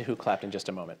guess as to who clapped in just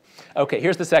a moment. Okay,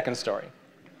 here's the second story.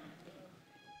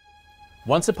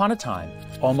 Once upon a time,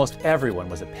 almost everyone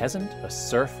was a peasant, a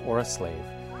serf, or a slave.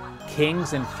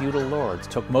 Kings and feudal lords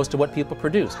took most of what people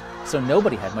produced, so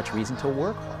nobody had much reason to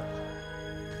work hard.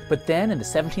 But then, in the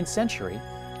 17th century,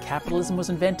 capitalism was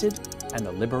invented and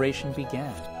the liberation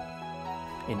began.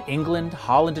 In England,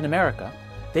 Holland, and America,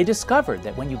 they discovered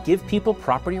that when you give people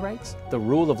property rights, the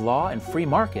rule of law, and free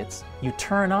markets, you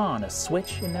turn on a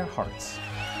switch in their hearts.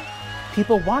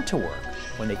 People want to work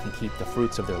when they can keep the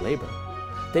fruits of their labor.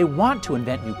 They want to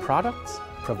invent new products,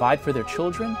 provide for their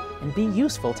children, and be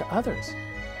useful to others.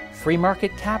 free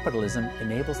market capitalism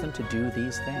enables them to do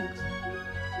these things.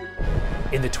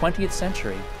 In the 20th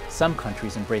century, some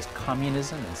countries embraced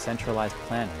communism and centralized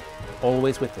planning,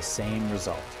 always with the same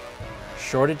result: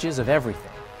 shortages of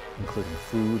everything, including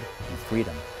food and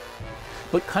freedom.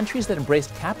 But countries that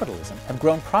embraced capitalism have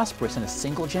grown prosperous in a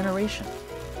single generation.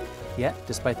 Yet,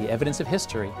 despite the evidence of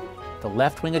history, the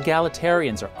left-wing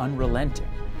egalitarians are unrelenting,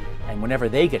 and whenever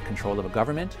they get control of a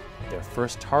government, their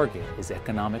first target is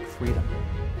economic freedom.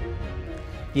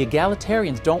 The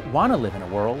egalitarians don't want to live in a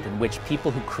world in which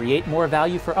people who create more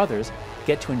value for others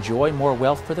get to enjoy more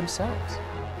wealth for themselves.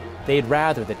 They'd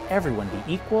rather that everyone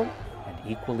be equal and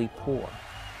equally poor.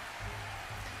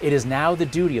 It is now the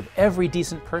duty of every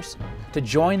decent person to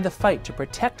join the fight to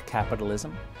protect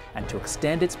capitalism and to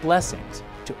extend its blessings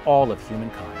to all of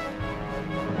humankind.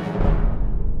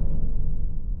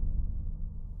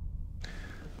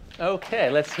 Okay,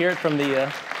 let's hear it from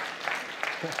the...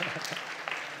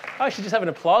 I should just have an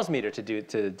applause meter to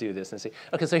do this and see.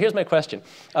 Okay, so here's my question.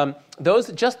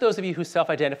 Just those of you who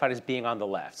self-identified as being on the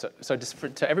left, so just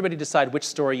to everybody decide which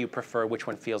story you prefer, which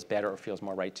one feels better or feels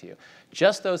more right to you.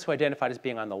 Just those who identified as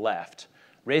being on the left,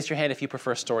 raise your hand if you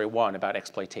prefer story 1 about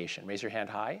exploitation. Raise your hand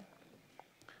high.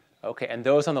 Okay, and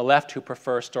those on the left who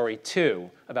prefer story 2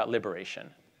 about liberation.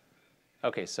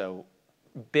 Okay, so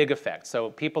big effect. So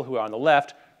people who are on the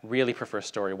left really prefer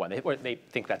story 1. They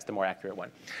think that's the more accurate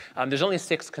one. There's only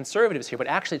 6 conservatives here, but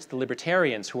actually it's the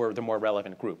libertarians who are the more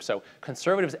relevant group. So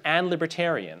conservatives and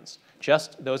libertarians,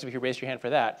 just those of you who raised your hand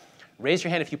for that, raise your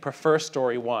hand if you prefer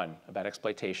story 1 about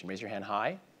exploitation. Raise your hand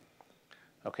high.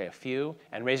 Okay, a few.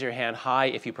 And raise your hand high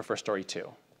if you prefer story 2.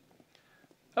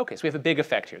 Okay, so we have a big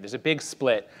effect here. There's a big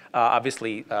split.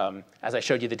 Obviously, as I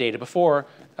showed you the data before,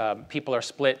 people are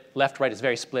split. Left-right is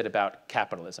very split about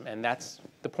capitalism, and that's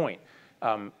the point.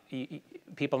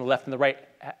 People on the left and the right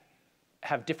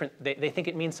have different, they think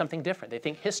it means something different. They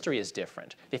think history is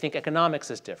different. They think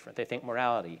economics is different. They think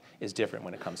morality is different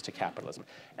when it comes to capitalism.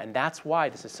 And that's why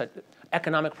this is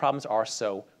economic problems are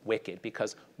so wicked,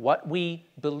 because what we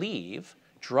believe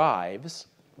drives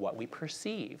what we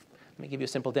perceive. Let me give you a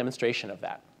simple demonstration of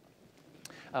that.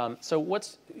 So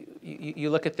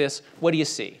you look at this, what do you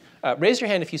see? Raise your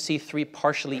hand if you see 3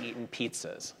 partially eaten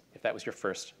pizzas, if that was your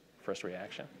first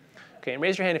reaction. Okay, and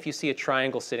raise your hand if you see a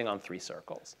triangle sitting on 3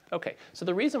 circles. Okay, so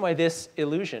the reason why this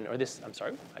illusion, or this, I'm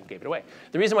sorry, I gave it away.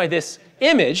 The reason why this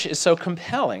image is so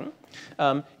compelling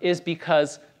is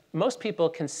because most people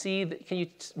can see, can you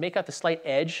make out the slight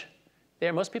edge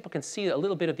there? Most people can see a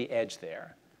little bit of the edge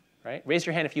there, right? Raise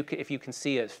your hand if you can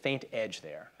see a faint edge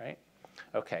there, right?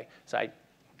 Okay, so I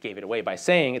gave it away by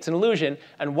saying it's an illusion,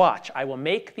 and watch, I will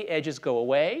make the edges go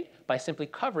away by simply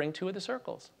covering 2 of the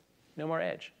circles. No more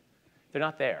edge. They're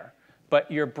not there. But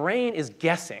your brain is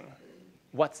guessing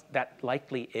what that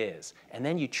likely is. And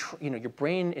then your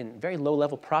brain in very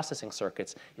low-level processing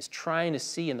circuits is trying to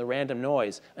see in the random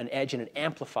noise an edge, and it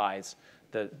amplifies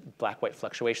the black-white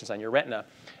fluctuations on your retina,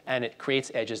 and it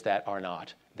creates edges that are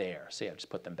not there. So yeah, just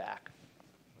put them back.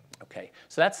 Okay,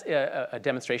 so that's a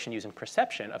demonstration using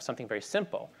perception of something very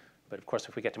simple. But of course,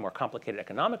 if we get to more complicated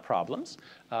economic problems,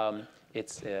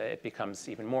 it becomes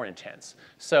even more intense.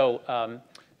 So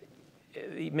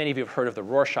many of you have heard of the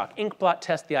Rorschach inkblot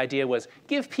test. The idea was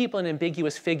give people an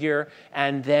ambiguous figure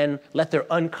and then let their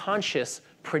unconscious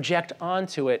project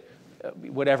onto it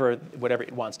whatever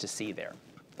it wants to see there.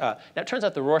 Now, it turns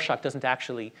out the Rorschach doesn't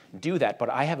actually do that, but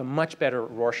I have a much better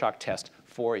Rorschach test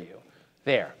for you.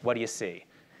 There, what do you see?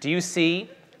 Do you see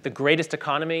the greatest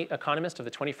economist of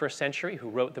the 21st century who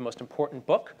wrote the most important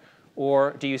book?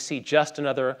 Or do you see just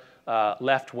another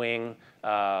left-wing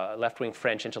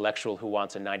French intellectual who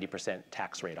wants a 90%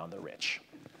 tax rate on the rich?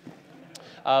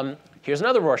 Here's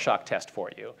another Rorschach test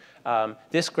for you.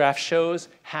 This graph shows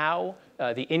how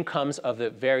the incomes of the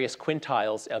various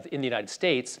quintiles in the United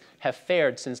States have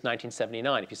fared since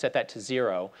 1979. If you set that to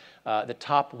 0, the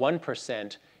top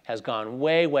 1% has gone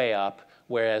way, way up,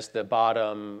 whereas the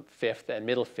bottom 5th and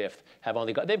middle 5th have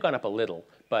they've gone up a little,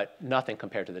 but nothing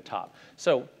compared to the top.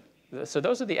 So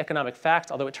those are the economic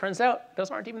facts, although it turns out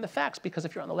those aren't even the facts, because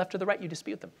if you're on the left or the right, you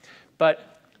dispute them. But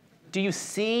do you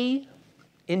see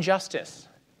injustice?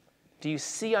 Do you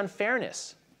see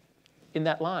unfairness in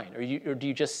that line? Or do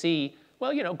you just see,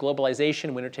 well, you know,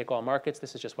 globalization, winner-take-all markets,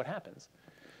 this is just what happens?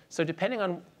 So depending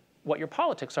on what your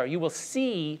politics are, you will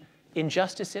see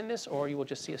injustice in this, or you will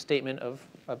just see a statement of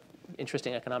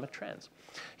interesting economic trends.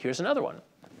 Here's another one.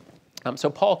 So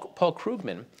Paul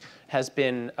Krugman has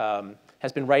been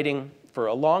writing for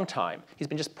a long time. He's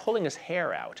been just pulling his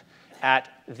hair out at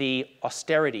the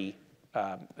austerity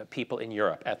people in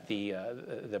Europe, at the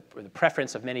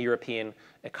preference of many European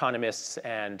economists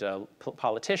and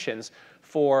politicians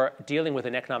for dealing with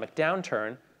an economic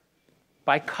downturn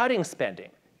by cutting spending.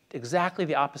 Exactly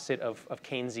the opposite of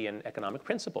Keynesian economic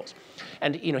principles.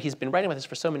 And he's been writing about this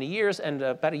for so many years, and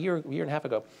about a year and a half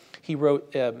ago,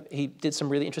 he did some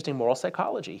really interesting moral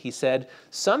psychology. He said,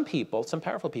 some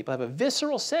powerful people have a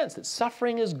visceral sense that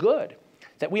suffering is good,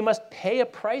 that we must pay a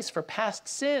price for past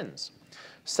sins.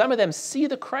 Some of them see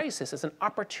the crisis as an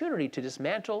opportunity to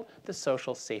dismantle the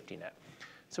social safety net.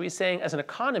 So he's saying, as an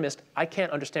economist, I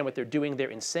can't understand what they're doing. They're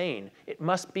insane. It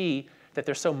must be that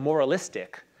they're so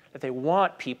moralistic that they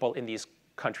want people in these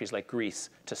countries like Greece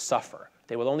to suffer.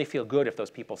 They will only feel good if those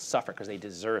people suffer because they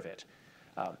deserve it.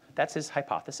 That's his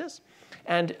hypothesis.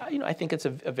 And I think it's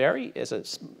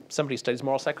somebody who studies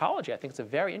moral psychology, I think it's a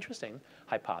very interesting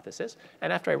hypothesis.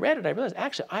 And after I read it, I realized,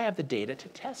 actually, I have the data to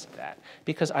test that.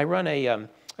 Because I run a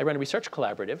research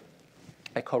collaborative.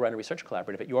 I co-run a research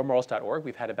collaborative at yourmorals.org.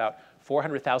 We've had about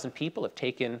 400,000 people have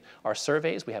taken our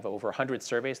surveys. We have over 100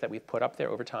 surveys that we've put up there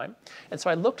over time. And so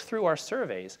I looked through our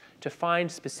surveys to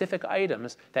find specific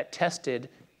items that tested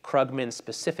Krugman's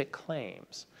specific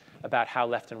claims about how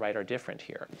left and right are different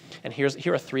here. And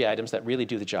here are 3 items that really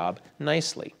do the job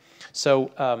nicely.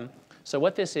 So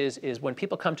what this is when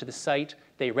people come to the site,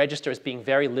 they register as being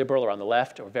very liberal or on the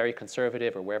left or very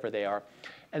conservative or wherever they are.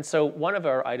 And so one of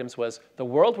our items was, the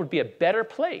world would be a better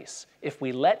place if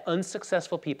we let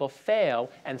unsuccessful people fail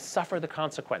and suffer the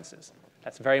consequences.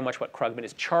 That's very much what Krugman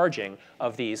is charging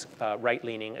of these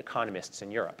right-leaning economists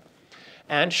in Europe.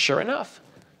 And sure enough,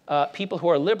 people who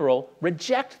are liberal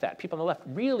reject that. People on the left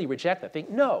really reject that. They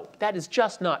think, no, that is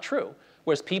just not true.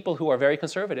 Whereas people who are very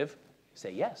conservative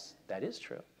say, yes, that is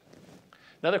true.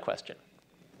 Another question.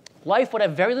 Life would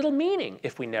have very little meaning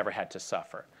if we never had to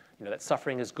suffer. That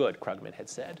suffering is good, Krugman had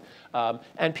said.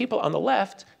 And people on the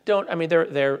left don't,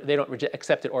 they don't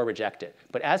accept it or reject it.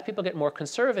 But as people get more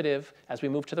conservative, as we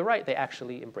move to the right, they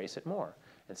actually embrace it more.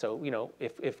 And so,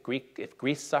 if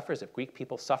Greece suffers, if Greek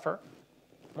people suffer,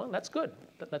 well, that's good.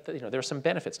 There are some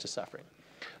benefits to suffering.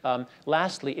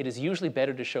 Lastly, it is usually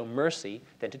better to show mercy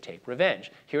than to take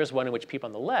revenge. Here's one in which people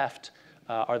on the left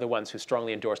are the ones who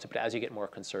strongly endorsed it, but as you get more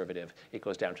conservative, it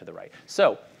goes down to the right.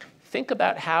 So think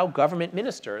about how government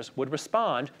ministers would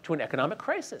respond to an economic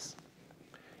crisis.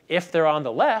 If they're on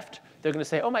the left, they're going to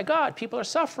say, oh my God, people are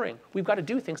suffering. We've got to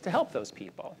do things to help those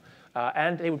people.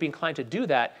 And they would be inclined to do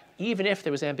that even if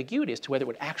there was ambiguity as to whether it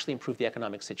would actually improve the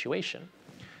economic situation.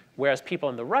 Whereas people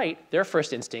on the right, their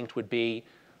first instinct would be,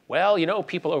 well,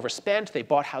 people overspent, they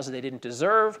bought houses they didn't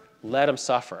deserve, let them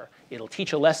suffer. It'll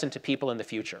teach a lesson to people in the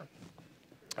future.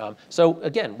 So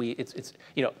again,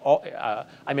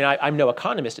 I'm no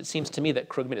economist. It seems to me that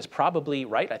Krugman is probably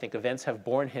right. I think events have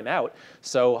borne him out.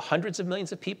 So hundreds of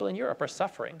millions of people in Europe are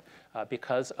suffering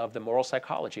because of the moral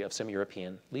psychology of some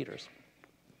European leaders.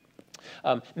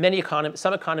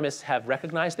 Some economists have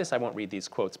recognized this. I won't read these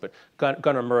quotes, but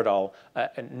Gunnar Myrdal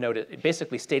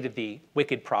basically stated the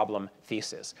wicked problem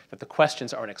thesis, that the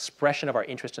questions are an expression of our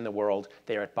interest in the world.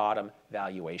 They are at bottom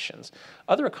valuations.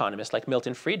 Other economists, like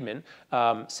Milton Friedman,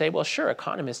 say, well, sure,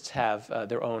 economists have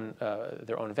their own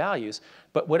values,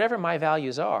 but whatever my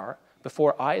values are,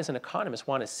 before I, as an economist,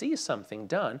 want to see something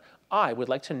done, I would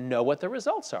like to know what the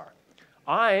results are.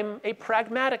 I'm a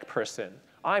pragmatic person.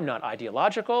 I'm not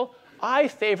ideological. I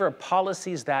favor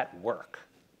policies that work.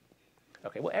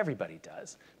 Okay, well, everybody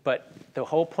does. But the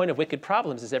whole point of wicked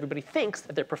problems is everybody thinks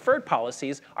that their preferred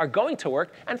policies are going to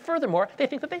work, and furthermore, they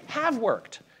think that they have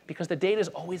worked, because the data is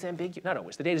always ambiguous. Not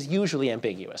always, the data is usually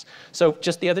ambiguous. So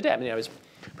just the other day, I was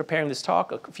preparing this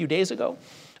talk a few days ago,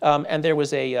 and there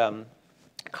was a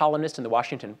columnist in the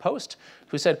Washington Post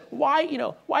who said, why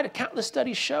do countless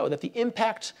studies show that the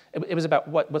impact, it was about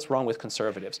what's wrong with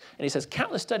conservatives. And he says,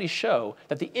 countless studies show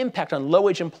that the impact on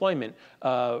low-wage employment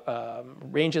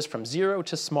ranges from 0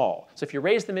 to small. So if you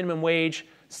raise the minimum wage,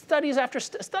 study after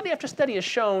study has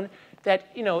shown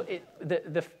that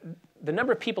the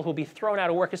number of people who will be thrown out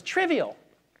of work is trivial.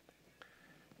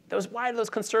 Why do those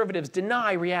conservatives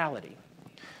deny reality?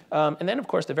 And then, of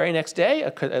course, the very next day,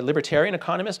 a libertarian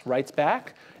economist writes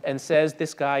back and says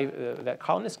this guy, that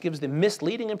columnist, gives the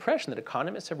misleading impression that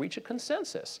economists have reached a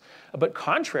consensus. But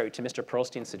contrary to Mr.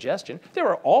 Pearlstein's suggestion, there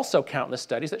are also countless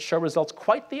studies that show results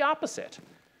quite the opposite.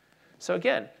 So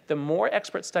again, the more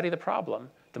experts study the problem,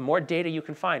 the more data you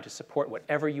can find to support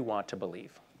whatever you want to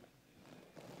believe.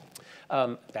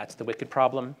 That's the wicked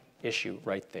problem issue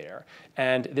right there.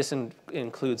 And this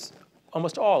includes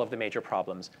almost all of the major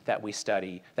problems that we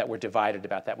study, that we're divided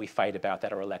about, that we fight about,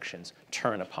 that our elections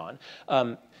turn upon.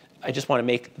 I just want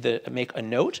to make a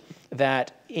note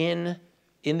that in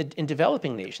in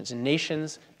developing nations, in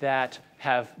nations that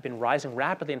have been rising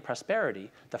rapidly in prosperity,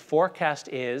 the forecast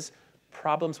is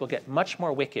problems will get much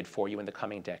more wicked for you in the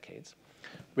coming decades.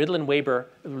 Riddle and Weber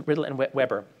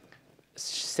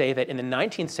say that in the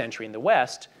 19th century in the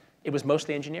West, it was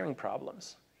mostly engineering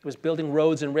problems. It was building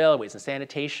roads and railways and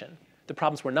sanitation. The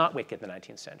problems were not wicked in the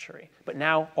 19th century. But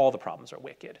now all the problems are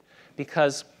wicked.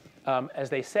 Because, as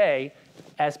they say,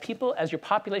 as your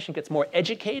population gets more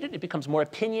educated, it becomes more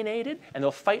opinionated, and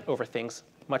they'll fight over things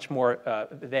much more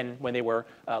than when they were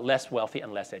less wealthy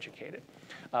and less educated.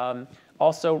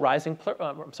 Also, rising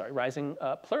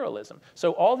pluralism.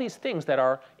 So all these things that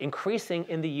are increasing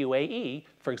in the UAE,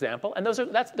 for example, and those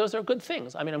are good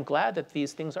things. I mean, I'm glad that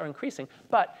these things are increasing,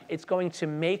 but it's going to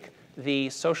make the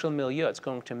social milieu, it's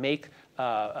going to make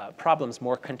problems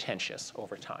more contentious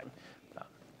over time.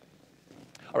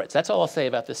 All right, so that's all I'll say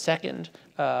about the second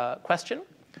question.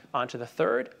 On to the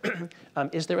third.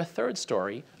 Is there a third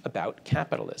story about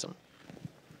capitalism?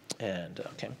 And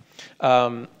okay.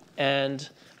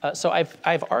 So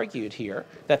I've argued here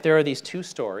that there are these two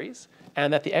stories,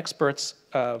 and that the experts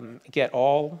get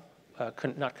all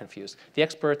not confused. The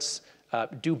experts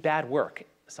do bad work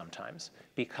sometimes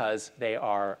because they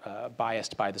are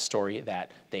biased by the story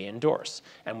that they endorse.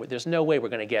 And there's no way we're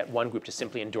going to get one group to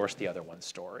simply endorse the other one's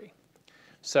story.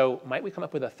 So might we come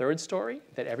up with a third story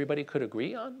that everybody could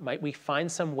agree on? Might we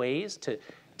find some ways to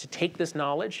take this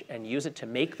knowledge and use it to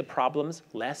make the problems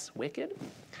less wicked?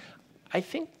 I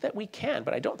think that we can,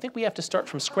 but I don't think we have to start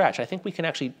from scratch. I think we can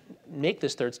actually make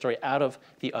this third story out of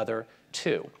the other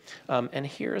two. And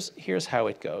here's how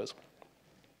it goes.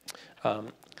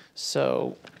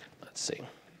 So let's see.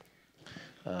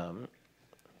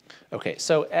 Okay,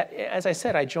 so as I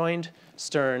said, I joined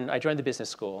Stern, I joined the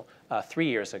business school 3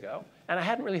 years ago, and I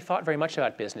hadn't really thought very much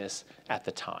about business at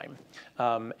the time.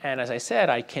 And as I said,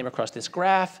 I came across this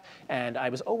graph, and I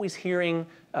was always hearing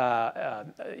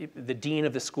the dean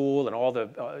of the school and all the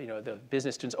the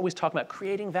business students always talking about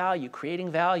creating value,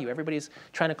 creating value. Everybody's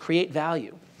trying to create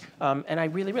value. And I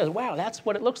really realized, wow, that's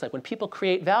what it looks like when people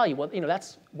create value. Well,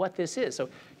 that's what this is. So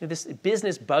this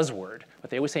business buzzword, what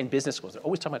they always say in business schools, they're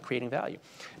always talking about creating value.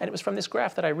 And it was from this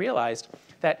graph that I realized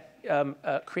that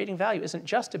creating value isn't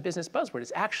just a business buzzword.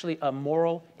 It's actually a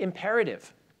moral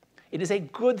imperative. It is a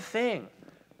good thing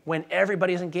when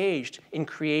everybody is engaged in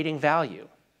creating value.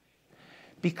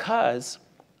 Because,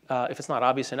 if it's not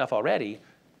obvious enough already,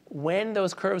 when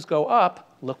those curves go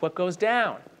up, look what goes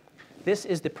down. This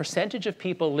is the percentage of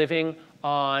people living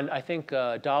on, I think,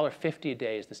 $1.50 a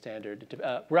day is the standard.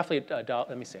 Roughly $1.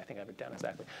 Let me see, I think I have it down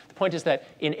exactly. The point is that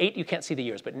you can't see the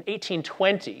years, but in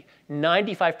 1820,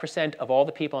 95% of all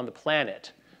the people on the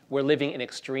planet were living in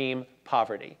extreme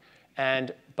poverty.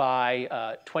 And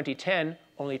by 2010,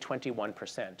 only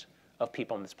 21% of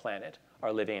people on this planet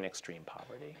are living in extreme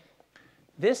poverty.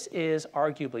 This is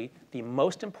arguably the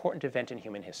most important event in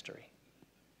human history.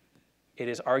 It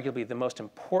is arguably the most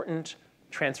important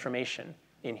transformation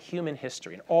in human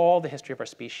history, in all the history of our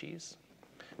species.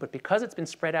 But because it's been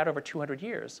spread out over 200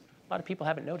 years, a lot of people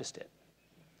haven't noticed it.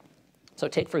 So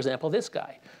take, for example, this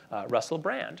guy, Russell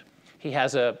Brand. He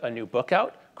has a new book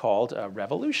out called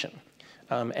Revolution.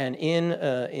 And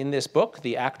in this book,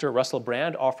 the actor Russell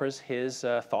Brand offers his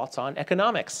thoughts on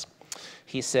economics.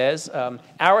 He says,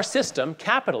 our system,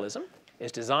 capitalism,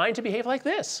 is designed to behave like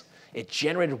this. It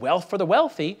generated wealth for the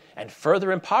wealthy and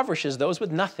further impoverishes those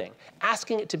with nothing.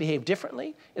 Asking it to behave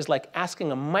differently is like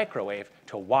asking a microwave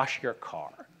to wash your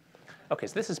car. Okay,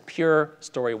 so this is pure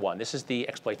story one. This is the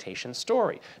exploitation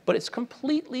story. But it's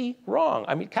completely wrong.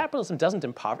 I mean, capitalism doesn't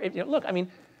impoverish. Look, I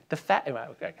mean,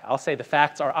 I'll say the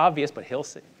facts are obvious, but he'll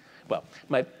see. Well,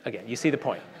 again, you see the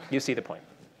point. You see the point.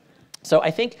 So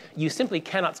I think you simply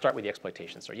cannot start with the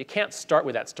exploitation story. You can't start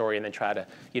with that story and then try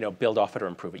to build off it or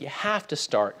improve it. You have to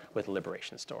start with the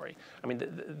liberation story. I mean,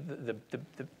 the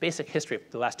basic history of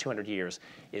the last 200 years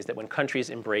is that when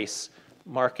countries embrace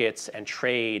markets and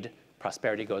trade,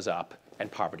 prosperity goes up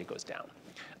and poverty goes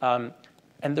down.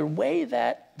 And the way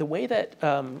that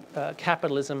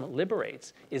capitalism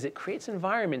liberates is it creates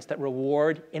environments that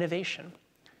reward innovation.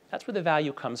 That's where the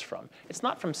value comes from. It's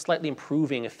not from slightly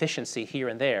improving efficiency here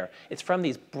and there. It's from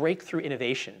these breakthrough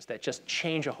innovations that just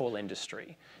change a whole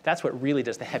industry. That's what really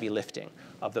does the heavy lifting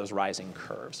of those rising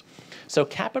curves. So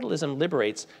capitalism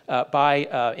liberates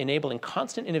by enabling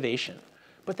constant innovation.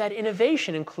 But that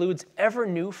innovation includes ever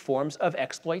new forms of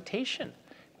exploitation.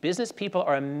 Business people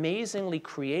are amazingly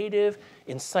creative,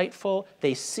 insightful.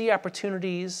 They see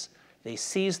opportunities, they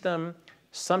seize them.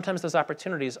 Sometimes those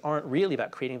opportunities aren't really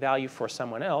about creating value for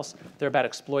someone else. They're about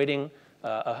exploiting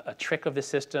a trick of the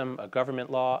system, a government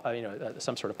law,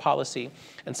 some sort of policy.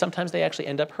 And sometimes they actually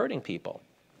end up hurting people.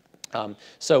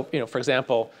 So, for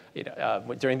example,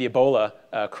 during the Ebola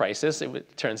crisis,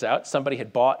 it turns out somebody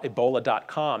had bought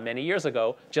Ebola.com many years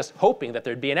ago, just hoping that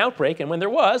there'd be an outbreak. And when there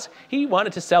was, he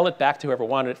wanted to sell it back to whoever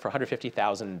wanted it for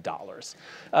 $150,000.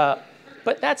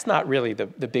 But that's not really the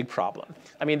big problem.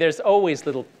 I mean, there's always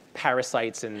little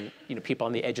parasites and people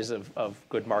on the edges of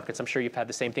good markets. I'm sure you've had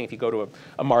the same thing if you go to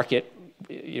a market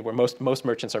where most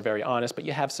merchants are very honest, but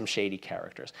you have some shady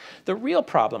characters. The real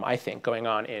problem, I think, going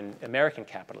on in American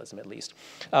capitalism at least,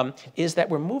 is that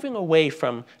we're moving away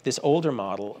from this older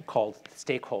model called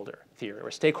stakeholder theory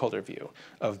or stakeholder view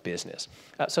of business.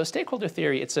 So stakeholder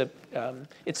theory, it's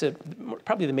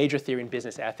probably the major theory in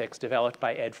business ethics developed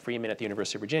by Ed Freeman at the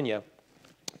University of Virginia.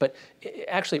 But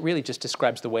actually, it really just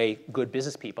describes the way good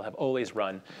business people have always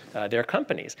run their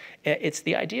companies. It's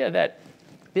the idea that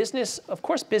business, of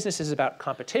course, business is about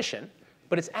competition,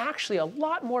 but it's actually a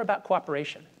lot more about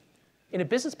cooperation. In a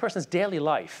business person's daily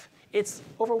life, it's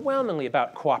overwhelmingly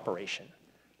about cooperation,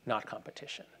 not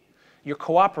competition. You're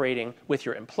cooperating with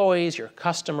your employees, your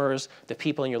customers, the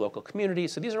people in your local community.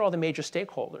 So these are all the major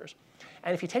stakeholders.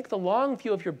 And if you take the long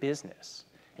view of your business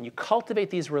and you cultivate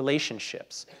these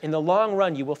relationships, in the long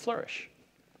run, you will flourish.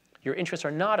 Your interests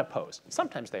are not opposed.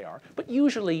 Sometimes they are, but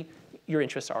usually your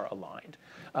interests are aligned.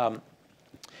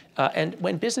 And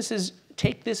when businesses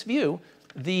take this view,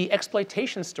 the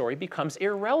exploitation story becomes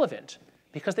irrelevant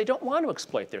because they don't want to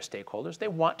exploit their stakeholders. They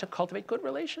want to cultivate good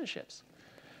relationships.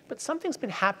 But something's been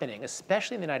happening,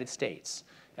 especially in the United States,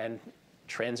 and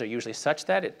trends are usually such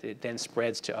that it then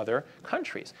spreads to other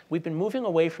countries. We've been moving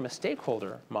away from a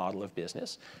stakeholder model of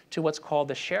business to what's called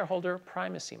the shareholder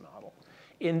primacy model.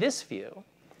 In this view,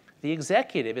 the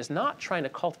executive is not trying to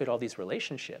cultivate all these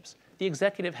relationships. The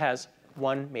executive has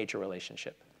one major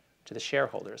relationship, to the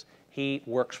shareholders. He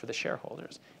works for the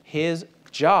shareholders. His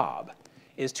job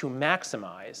is to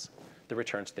maximize the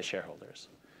returns to the shareholders.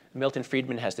 Milton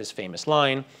Friedman has this famous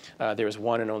line, there is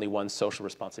one and only one social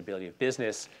responsibility of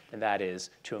business, and that is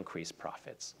to increase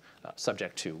profits,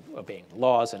 subject to obeying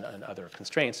laws and other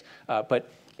constraints. But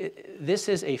this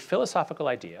is a philosophical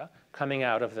idea coming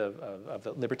out of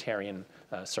the libertarian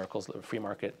circles, free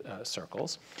market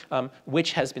circles,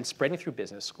 which has been spreading through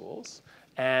business schools.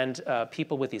 And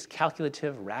people with these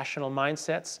calculative, rational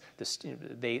mindsets,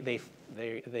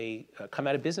 they come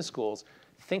out of business schools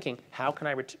thinking, how can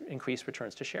I increase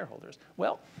returns to shareholders?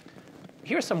 Well,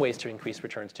 here are some ways to increase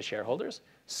returns to shareholders.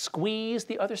 Squeeze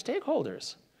the other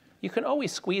stakeholders. You can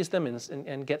always squeeze them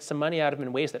and get some money out of them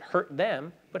in ways that hurt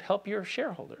them, but help your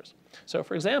shareholders. So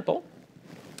for example,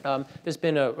 there's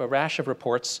been a rash of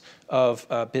reports of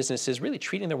businesses really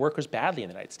treating their workers badly in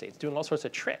the United States, doing all sorts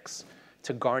of tricks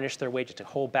to garnish their wages, to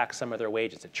hold back some of their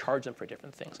wages, to charge them for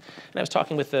different things. And I was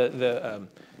talking with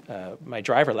my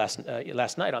driver last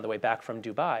night on the way back from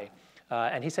Dubai,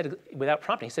 and he said, without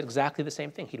prompting, he said exactly the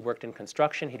same thing. He'd worked in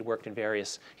construction, he'd worked in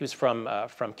various, he was from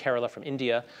Kerala, from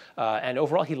India, and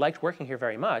overall he liked working here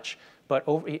very much, but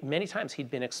many times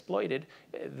he'd been exploited,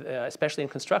 especially in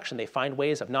construction. They find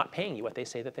ways of not paying you what they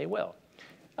say that they will.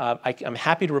 I'm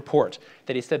happy to report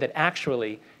that he said that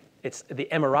actually it's the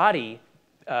Emirati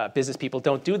business people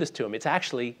don't do this to him. It's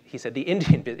actually, he said, the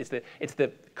Indian business. It's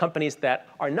the companies that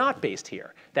are not based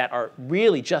here, that are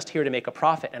really just here to make a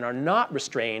profit and are not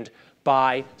restrained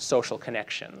by social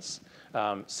connections.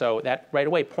 So that right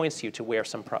away points you to where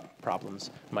some problems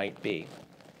might be.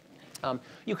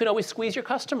 You can always squeeze your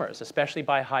customers, especially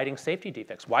by hiding safety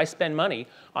defects. Why spend money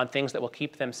on things that will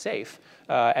keep them safe?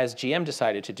 As GM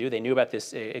decided to do, they knew about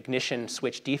this ignition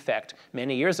switch defect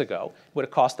many years ago. It would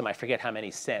have cost them, I forget how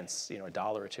many cents, $1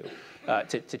 or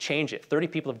 $2, to change it. 30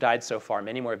 people have died so far.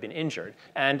 Many more have been injured.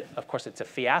 And of course, it's a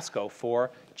fiasco for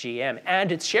GM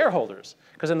and its shareholders.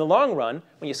 Because in the long run,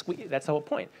 when you squeeze, that's the whole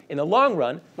point. In the long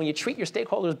run, when you treat your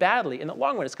stakeholders badly, in the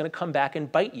long run, it's going to come back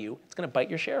and bite you. It's going to bite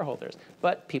your shareholders.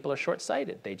 But people are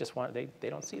short-sighted. They just want, they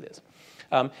don't see this.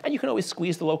 And you can always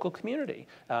squeeze the local community,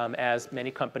 as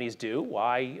many companies do.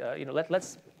 Why,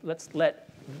 let's let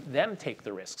them take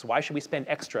the risks. Why should we spend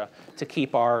extra to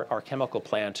keep our chemical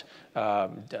plant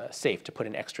safe, to put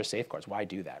in extra safeguards? Why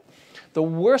do that? The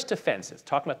worst offenses,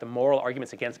 talking about the moral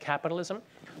arguments against capitalism,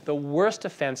 the worst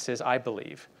offenses, I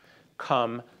believe,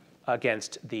 come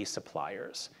against the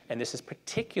suppliers. And this is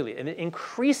particularly and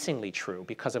increasingly true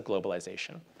because of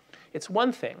globalization. It's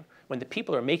one thing when the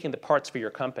people who are making the parts for your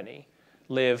company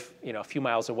live a few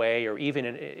miles away or even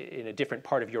in a different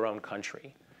part of your own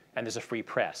country, and there's a free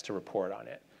press to report on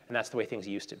it. And that's the way things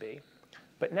used to be.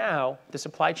 But now, the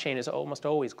supply chain is almost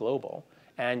always global,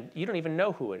 and you don't even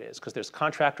know who it is, because there's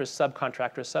contractors,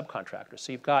 subcontractors, subcontractors.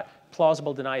 So you've got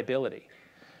plausible deniability.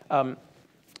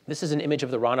 This is an image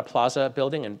of the Rana Plaza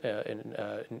building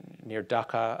near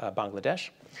Dhaka, Bangladesh.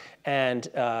 And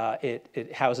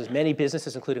it houses many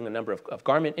businesses, including a number of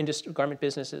garment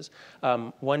businesses.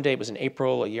 One day, it was in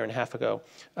April, a year and a half ago,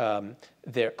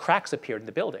 there cracks appeared in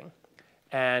the building.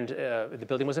 And the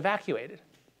building was evacuated.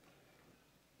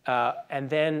 And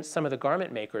then some of the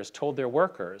garment makers told their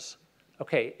workers,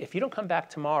 OK, if you don't come back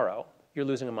tomorrow, you're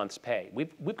losing a month's pay.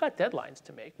 We've got deadlines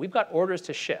to make. We've got orders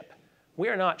to ship. We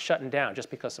are not shutting down just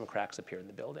because some cracks appeared in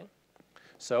the building.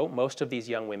 So most of these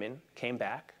young women came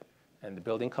back, and the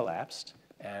building collapsed,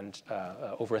 and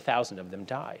over 1,000 of them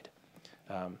died.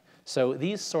 So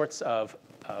these sorts of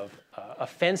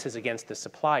offenses against the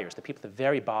suppliers, the people at the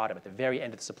very bottom, at the very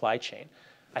end of the supply chain,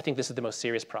 I think this is the most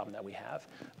serious problem that we have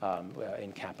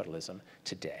in capitalism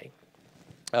today.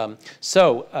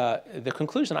 The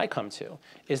conclusion I come to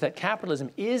is that capitalism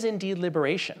is indeed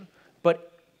liberation, but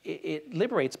it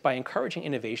liberates by encouraging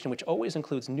innovation, which always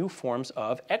includes new forms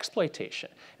of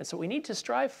exploitation. And so what we need to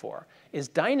strive for is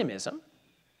dynamism.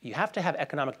 You have to have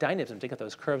economic dynamism to get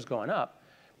those curves going up,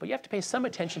 but you have to pay some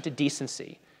attention to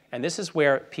decency. And this is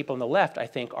where people on the left, I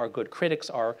think, are good critics,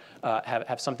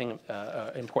 have something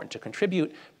important to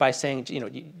contribute by saying,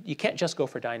 you can't just go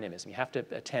for dynamism. You have to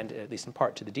attend, at least in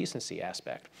part, to the decency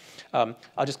aspect. I'll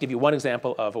just give you one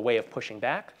example of a way of pushing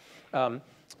back.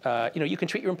 You can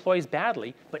treat your employees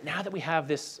badly, but now that we have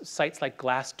this sites like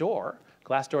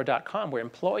Glassdoor.com, where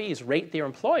employees rate their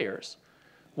employers,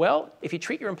 well, if you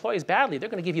treat your employees badly, they're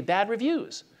going to give you bad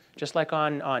reviews. Just like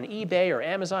on eBay or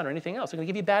Amazon or anything else, they're going to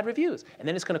give you bad reviews. And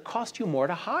then it's going to cost you more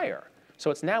to hire.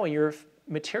 So it's now in your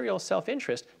material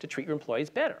self-interest to treat your employees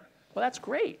better. Well, that's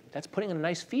great. That's putting in a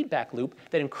nice feedback loop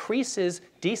that increases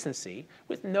decency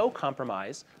with no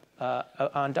compromise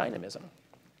on dynamism.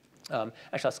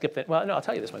 Actually, I'll skip that. Well, no, I'll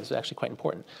tell you this one. This is actually quite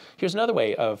important. Here's another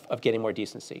way of getting more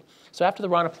decency. So after the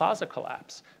Rana Plaza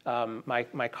collapse,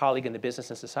 my colleague in the Business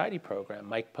and Society program,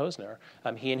 Mike Posner,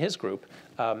 he and his group,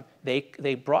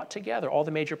 they brought together all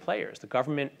the major players, the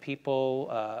government people,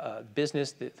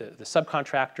 business, the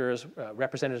subcontractors,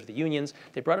 representatives of the unions.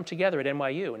 They brought them together at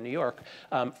NYU in New York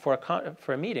for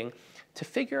a meeting to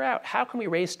figure out how can we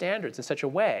raise standards in such a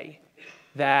way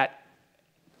that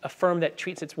a firm that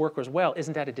treats its workers well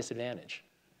isn't at a disadvantage.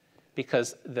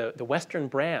 Because the Western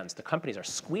brands, the companies, are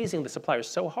squeezing the suppliers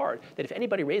so hard that if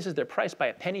anybody raises their price by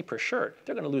a penny per shirt,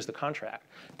 they're going to lose the contract.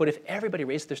 But if everybody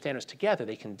raises their standards together,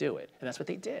 they can do it. And that's what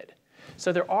they did.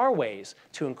 So there are ways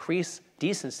to increase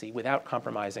decency without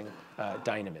compromising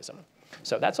dynamism.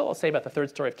 So that's all I'll say about the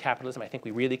third story of capitalism. I think we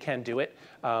really can do it.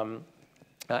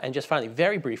 And just finally,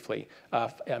 very briefly,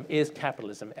 is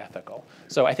capitalism ethical?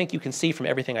 So I think you can see from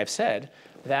everything I've said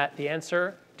that the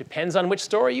answer depends on which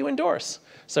story you endorse.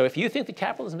 So if you think that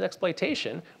capitalism is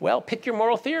exploitation, well, pick your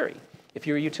moral theory. If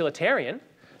you're a utilitarian,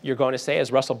 you're going to say,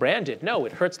 as Russell Brand did, no,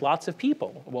 it hurts lots of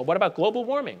people. Well, what about global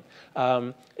warming?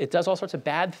 It does all sorts of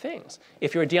bad things.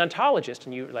 If you're a deontologist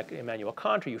and you, like Immanuel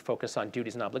Kant, or you focus on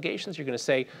duties and obligations, you're going to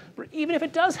say, even if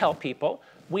it does help people,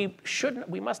 we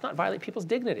must not violate people's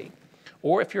dignity.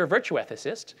 Or if you're a virtue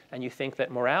ethicist and you think that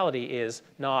morality is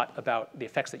not about the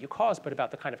effects that you cause, but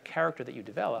about the kind of character that you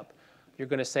develop, you're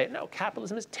going to say, no,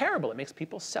 capitalism is terrible. It makes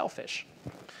people selfish.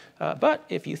 But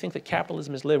if you think that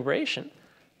capitalism is liberation,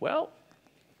 well,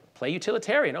 play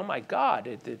utilitarian. Oh my God,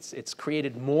 it's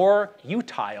created more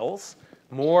utiles,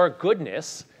 more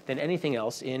goodness than anything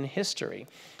else in history.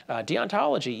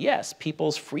 Deontology, yes,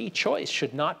 people's free choice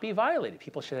should not be violated.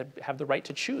 People should have the right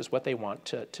to choose what they want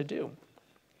to do.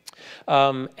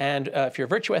 If you're a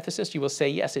virtue ethicist, you will say,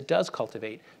 yes, it does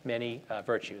cultivate many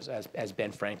virtues, as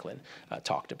Ben Franklin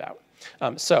talked about.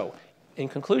 So in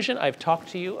conclusion, I've talked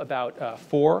to you about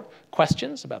 4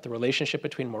 questions about the relationship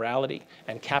between morality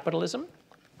and capitalism.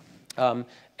 I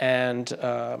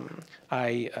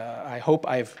hope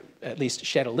I've at least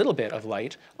shed a little bit of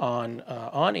light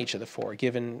on each of the 4,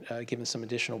 given some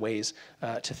additional ways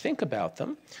to think about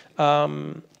them.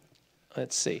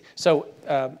 Let's see. So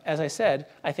as I said,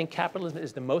 I think capitalism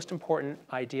is the most important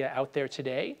idea out there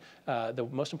today, the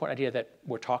most important idea that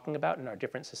we're talking about in our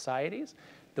different societies.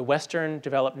 The Western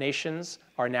developed nations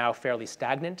are now fairly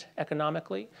stagnant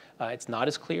economically. It's not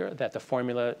as clear that the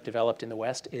formula developed in the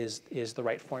West is the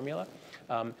right formula.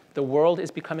 The world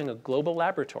is becoming a global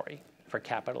laboratory for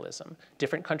capitalism.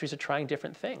 Different countries are trying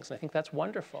different things, and I think that's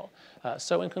wonderful.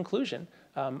 So in conclusion,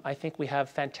 I think we have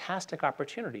fantastic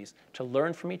opportunities to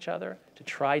learn from each other, to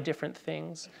try different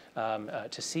things,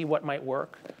 to see what might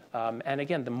work. And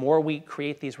again, the more we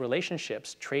create these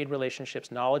relationships, trade relationships,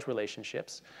 knowledge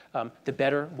relationships, the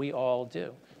better we all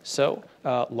do. So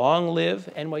long live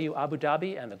NYU Abu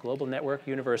Dhabi and the Global Network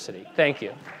University. Thank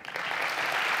you.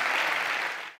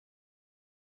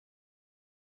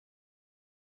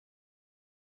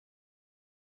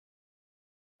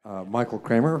 Michael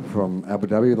Kramer from Abu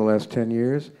Dhabi the last 10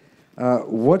 years.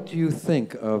 What do you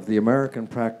think of the American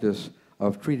practice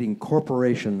of treating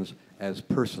corporations as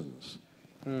persons?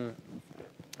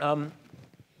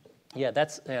 Yeah,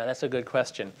 that's a good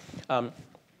question.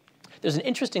 There's an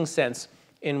interesting sense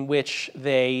in which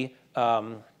they,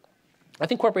 I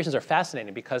think corporations are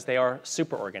fascinating because they are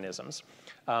superorganisms.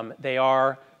 They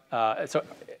are, so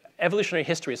evolutionary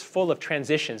history is full of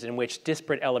transitions in which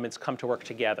disparate elements come to work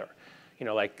together. You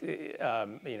know, like,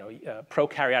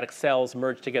 prokaryotic cells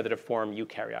merge together to form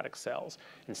eukaryotic cells.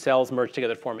 And cells merge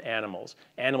together to form animals.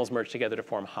 Animals merge together to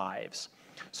form hives.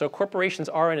 So corporations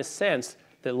are, in a sense,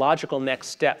 the logical next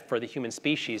step for the human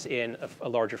species in a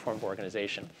larger form of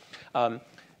organization. To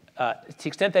the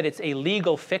extent that it's a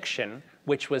legal fiction,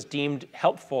 which was deemed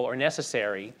helpful or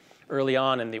necessary early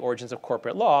on in the origins of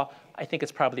corporate law, I think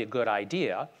it's probably a good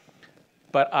idea.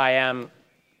 But I am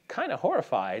kind of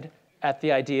horrified at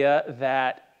the idea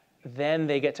that then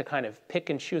they get to kind of pick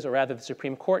and choose, or rather the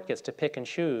Supreme Court gets to pick and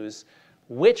choose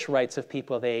which rights of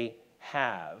people they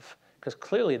have, because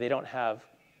clearly they don't have,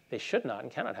 they should not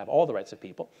and cannot have all the rights of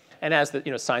people. And as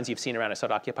the signs you've seen around, I saw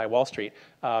at Occupy Wall Street,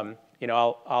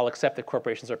 I'll accept that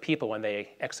corporations are people when they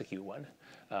execute one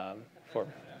for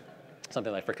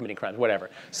something like for committing crimes, whatever.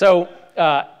 So,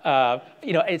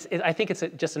 I think it's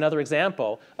just another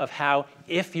example of how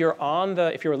if you're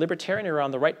a libertarian, you're on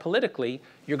the right politically,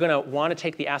 you're going to want to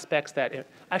take the aspects that,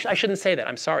 actually, I shouldn't say that,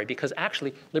 I'm sorry, because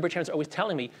actually libertarians are always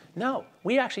telling me, no,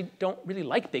 we actually don't really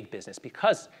like big business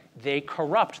because they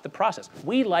corrupt the process.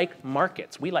 We like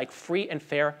markets. We like free and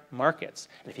fair markets.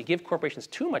 And if you give corporations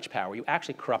too much power, you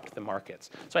actually corrupt the markets.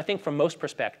 So I think from most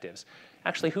perspectives,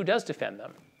 actually, who does defend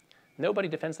them? Nobody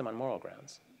defends them on moral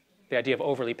grounds. The idea of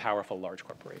overly powerful large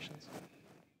corporations.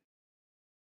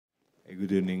 Hey,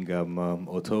 good evening. I'm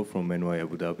Otto from NYU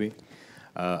Abu Dhabi.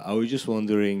 I was just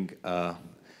wondering,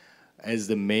 as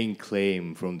the main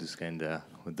claim from this kind of,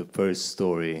 the first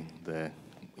story, the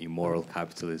immoral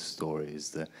capitalist story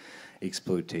is the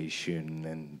exploitation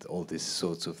and all these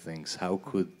sorts of things, how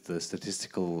could the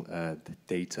statistical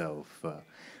data of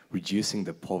reducing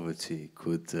the poverty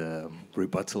could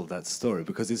rebuttal that story?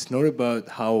 Because it's not about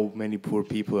how many poor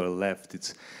people are left,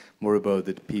 it's more about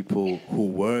the people who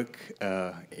work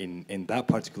in that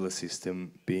particular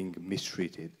system being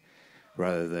mistreated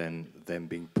rather than them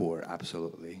being poor,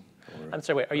 absolutely. I'm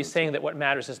sorry, wait, are you saying that what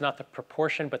matters is not the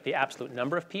proportion but the absolute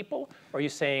number of people? Or are you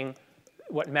saying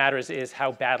what matters is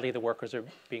how badly the workers are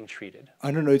being treated?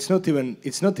 I don't know. It's not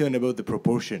even about the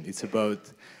proportion. It's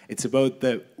about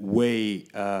the way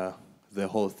the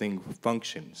whole thing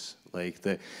functions. Like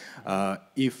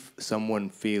if someone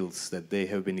feels that they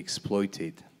have been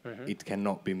exploited, it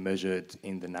cannot be measured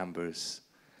in the numbers.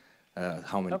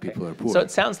 How many people are poor? So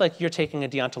it sounds like you're taking a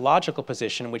deontological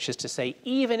position, which is to say,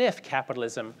 even if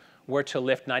capitalism were to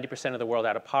lift 90% of the world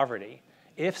out of poverty,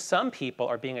 if some people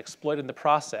are being exploited in the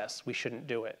process, we shouldn't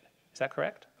do it. Is that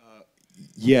correct?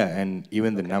 Yeah, and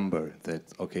even the number that,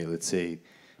 okay, let's say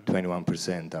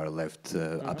 21% are left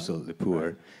absolutely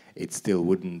poor, it still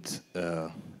wouldn't,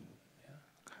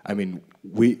 I mean,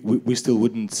 we still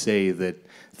wouldn't say that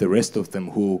the rest of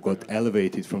them who got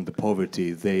elevated from the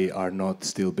poverty, they are not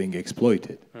still being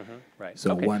exploited. Right.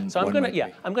 So okay. So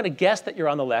I'm going to guess that you're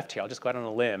on the left here. I'll just go out on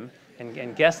a limb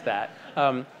and guess that.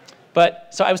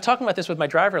 So I was talking about this with my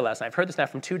driver last night. I've heard this now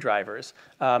from two drivers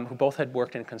who both had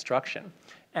worked in construction.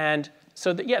 And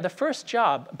so, the first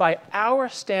job, by our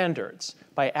standards,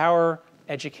 by our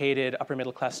educated upper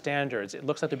middle class standards, it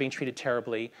looks like they're being treated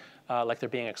terribly, like they're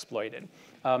being exploited.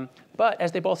 But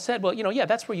as they both said, well,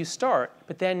 that's where you start.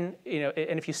 But then,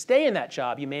 and if you stay in that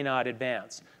job, you may not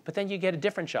advance. But then you get a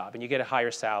different job and you get a higher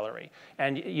salary.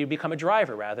 And you become a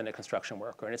driver rather than a construction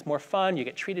worker. And it's more fun, you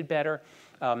get treated better.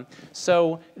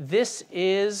 So this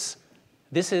is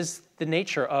the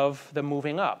nature of the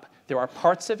moving up. There are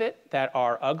parts of it that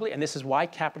are ugly, and this is why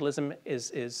capitalism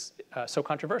is so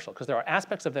controversial, because there are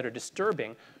aspects of that are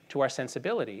disturbing to our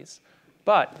sensibilities.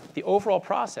 But the overall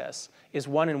process is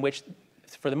one in which,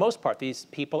 for the most part, these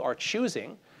people are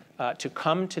choosing to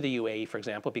come to the UAE, for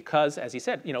example, because, as he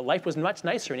said, life was much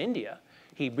nicer in India.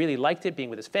 He really liked it, being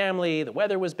with his family, the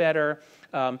weather was better.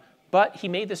 But he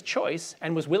made this choice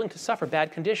and was willing to suffer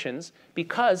bad conditions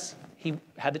because he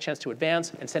had the chance to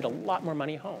advance and send a lot more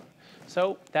money home.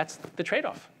 So that's the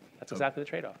trade-off. That's exactly the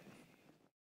trade-off.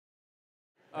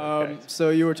 So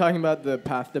you were talking about the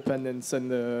path dependence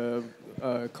and the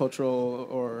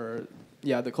cultural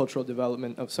the cultural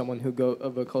development of someone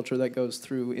of a culture that goes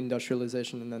through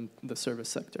industrialization and then the service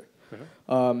sector.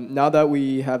 Now that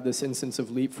we have this instance of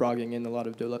leapfrogging in a lot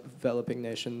of developing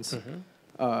nations,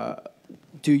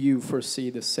 do you foresee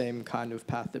the same kind of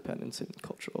path dependence in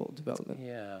cultural development?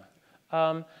 Yeah.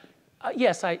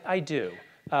 Yes, I do.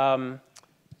 I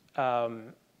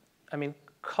mean,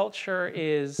 culture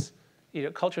is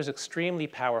extremely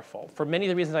powerful for many of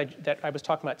the reasons that I was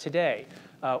talking about today.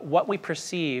 What we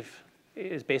perceive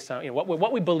is based on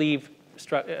what we believe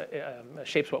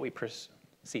shapes what we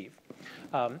perceive,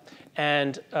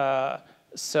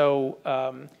 so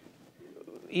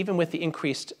even with the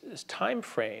increased time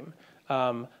frame,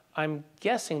 I'm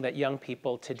guessing that young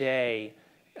people today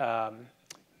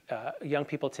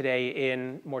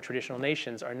in more traditional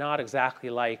nations are not exactly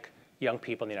like young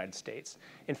people in the United States.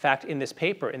 In fact, in this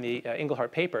paper, in the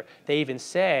Engelhardt paper, they even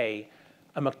say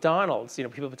a McDonald's,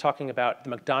 people have been talking about the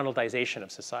McDonaldization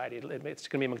of society. It's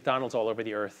going to be McDonald's all over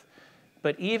the earth.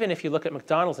 But even if you look at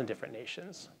McDonald's in different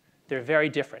nations, they're very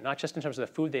different, not just in terms of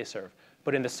the food they serve,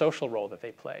 but in the social role that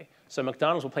they play. So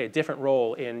McDonald's will play a different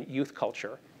role in youth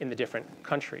culture in the different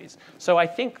countries. So I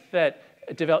think that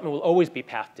development will always be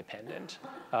path dependent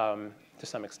to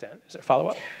some extent. Is there a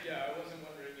follow-up? Yeah, I wasn't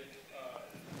wondering if I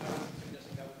was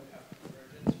suggesting that we would have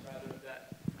convergence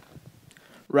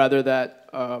rather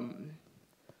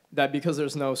that because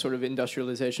there's no sort of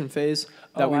industrialization phase,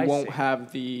 that we won't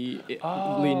have the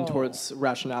lean towards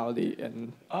rationality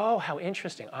and. Oh, how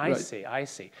interesting! I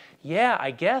see. Yeah,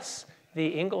 I guess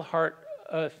the Engelhardt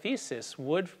thesis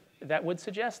would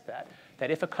suggest that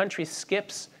if a country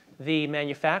skips the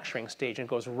manufacturing stage and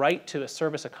goes right to a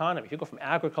service economy, if you go from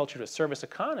agriculture to a service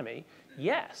economy,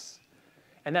 yes,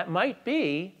 and that might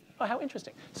be. Oh, how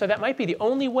interesting! So that might be the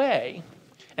only way.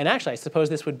 And actually, I suppose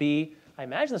this would be. I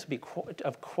imagine this would be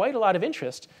of quite a lot of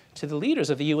interest to the leaders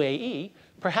of the UAE.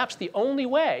 Perhaps the only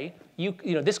way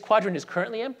this quadrant is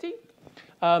currently empty.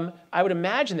 I would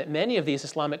imagine that many of these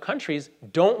Islamic countries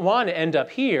don't want to end up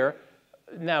here.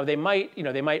 Now they might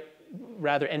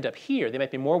rather end up here. They might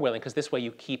be more willing because this way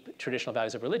you keep traditional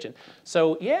values of religion.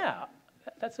 So yeah,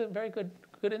 that's a very good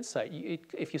insight.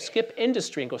 If you skip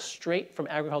industry and go straight from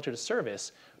agriculture to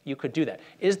service, you could do that.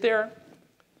 Is there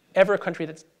ever a country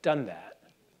that's done that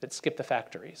skipped the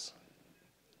factories?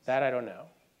 That I don't know.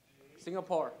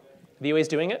 Singapore. The UAE is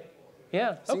doing it?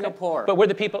 Yeah. Singapore. Okay. But were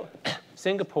the people,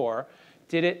 Singapore,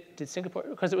 did Singapore,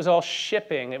 because it was all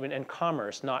shipping and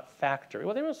commerce, not factory.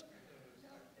 Well, there was,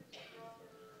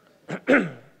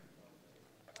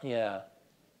 yeah.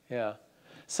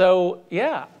 So,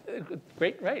 yeah,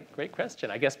 great question.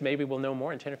 I guess maybe we'll know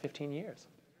more in 10 or 15 years.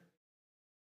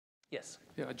 Yes.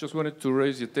 Yeah, I just wanted to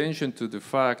raise attention to the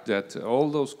fact that all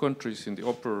those countries in the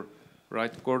upper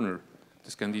right corner,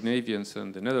 the Scandinavians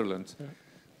and the Netherlands,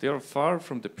 they are far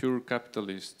from the pure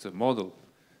capitalist model.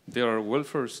 They are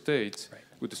welfare states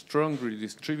with strong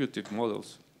redistributive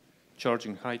models,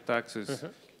 charging high taxes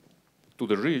to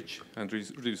the rich and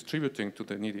redistributing to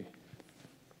the needy.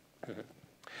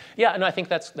 Yeah, no, I think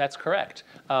that's correct.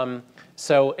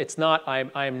 So it's not.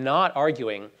 I'm not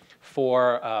arguing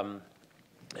for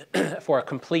a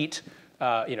complete,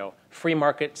 free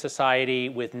market society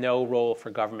with no role for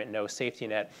government, no safety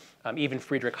net. Even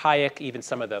Friedrich Hayek, even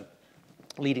some of the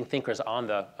leading thinkers in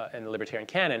the libertarian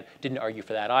canon didn't argue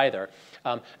for that either.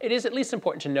 It is at least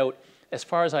important to note, as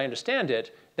far as I understand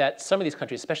it, that some of these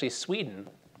countries, especially Sweden,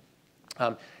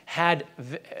 had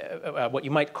what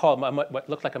you might call what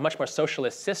looked like a much more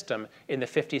socialist system in the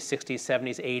 50s, 60s,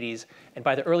 70s, 80s. And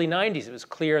by the early 90s, it was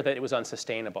clear that it was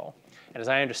unsustainable. And as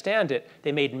I understand it,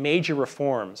 they made major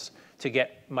reforms to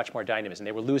get much more dynamism.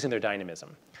 They were losing their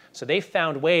dynamism. So they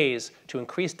found ways to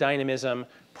increase dynamism,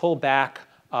 pull back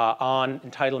on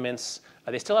entitlements.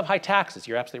 They still have high taxes.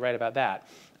 You're absolutely right about that.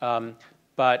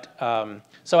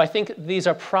 So I think these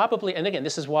are probably, and again,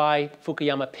 this is why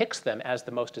Fukuyama picks them as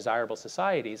the most desirable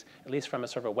societies, at least from a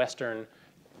sort of a Western,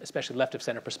 especially left of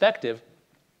center perspective.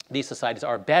 These societies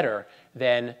are better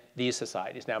than these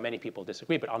societies. Now, many people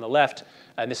disagree, but on the left,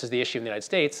 and this is the issue in the United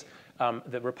States,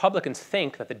 the Republicans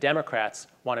think that the Democrats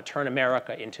want to turn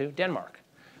America into Denmark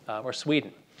or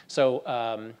Sweden.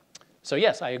 So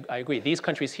yes, I agree. These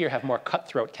countries here have more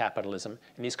cutthroat capitalism,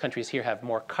 and these countries here have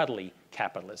more cuddly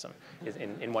capitalism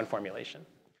in one formulation.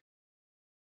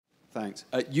 Thanks.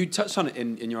 You touched on it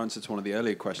in your answer to one of the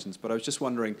earlier questions, but I was just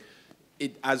wondering,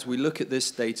 as we look at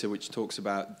this data which talks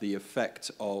about the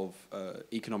effect of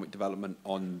economic development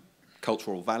on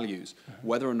cultural values,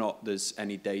 whether or not there's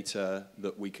any data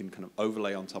that we can kind of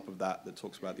overlay on top of that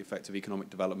talks about the effect of economic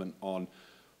development on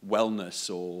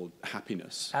wellness or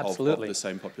happiness of the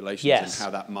same populations, and how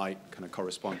that might kind of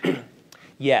correspond.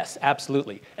 Yes,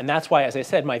 absolutely. And that's why, as I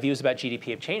said, my views about GDP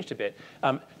have changed a bit.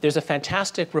 There's a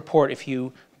fantastic report if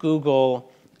you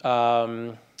Google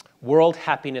World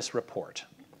Happiness Report.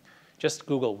 Just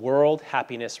Google World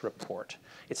Happiness Report.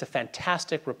 It's a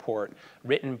fantastic report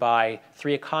written by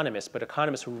 3 economists, but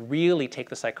economists who really take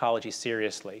the psychology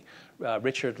seriously.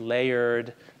 Richard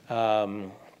Layard, who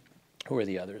are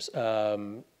the others?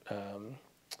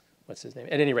 What's his name?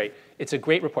 At any rate, it's a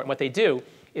great report. And what they do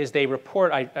is they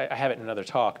report, I have it in another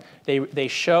talk, they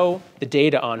show the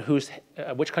data on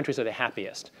which countries are the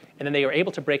happiest. And then they are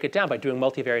able to break it down by doing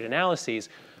multivariate analyses.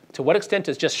 To what extent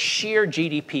does just sheer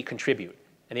GDP contribute?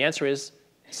 And the answer is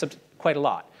quite a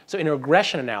lot. So in a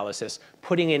regression analysis,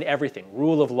 putting in everything,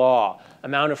 rule of law,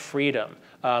 amount of freedom,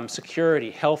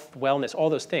 security, health, wellness, all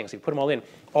those things, you put them all in,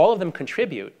 all of them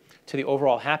contribute to the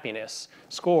overall happiness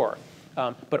score.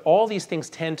 But all these things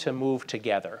tend to move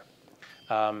together.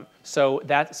 So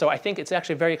I think it's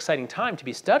actually a very exciting time to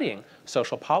be studying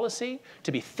social policy,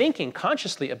 to be thinking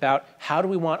consciously about how do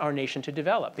we want our nation to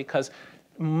develop, because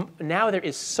now there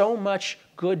is so much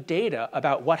good data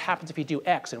about what happens if you do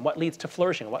X and what leads to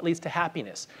flourishing, what leads to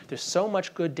happiness. There's so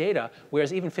much good data,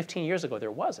 whereas even 15 years ago there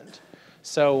wasn't.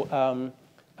 So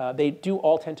they do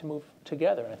all tend to move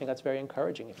together, and I think that's very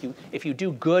encouraging. If you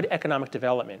do good economic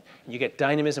development and you get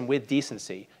dynamism with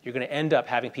decency, you're going to end up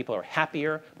having people who are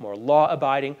happier, more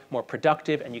law-abiding, more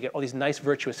productive, and you get all these nice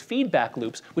virtuous feedback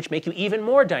loops which make you even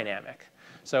more dynamic.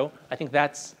 So I think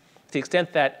that's to the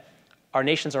extent that our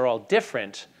nations are all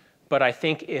different, but I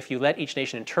think if you let each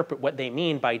nation interpret what they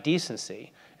mean by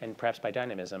decency and perhaps by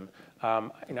dynamism,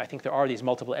 I think there are these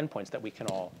multiple endpoints that we can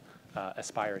all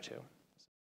aspire to.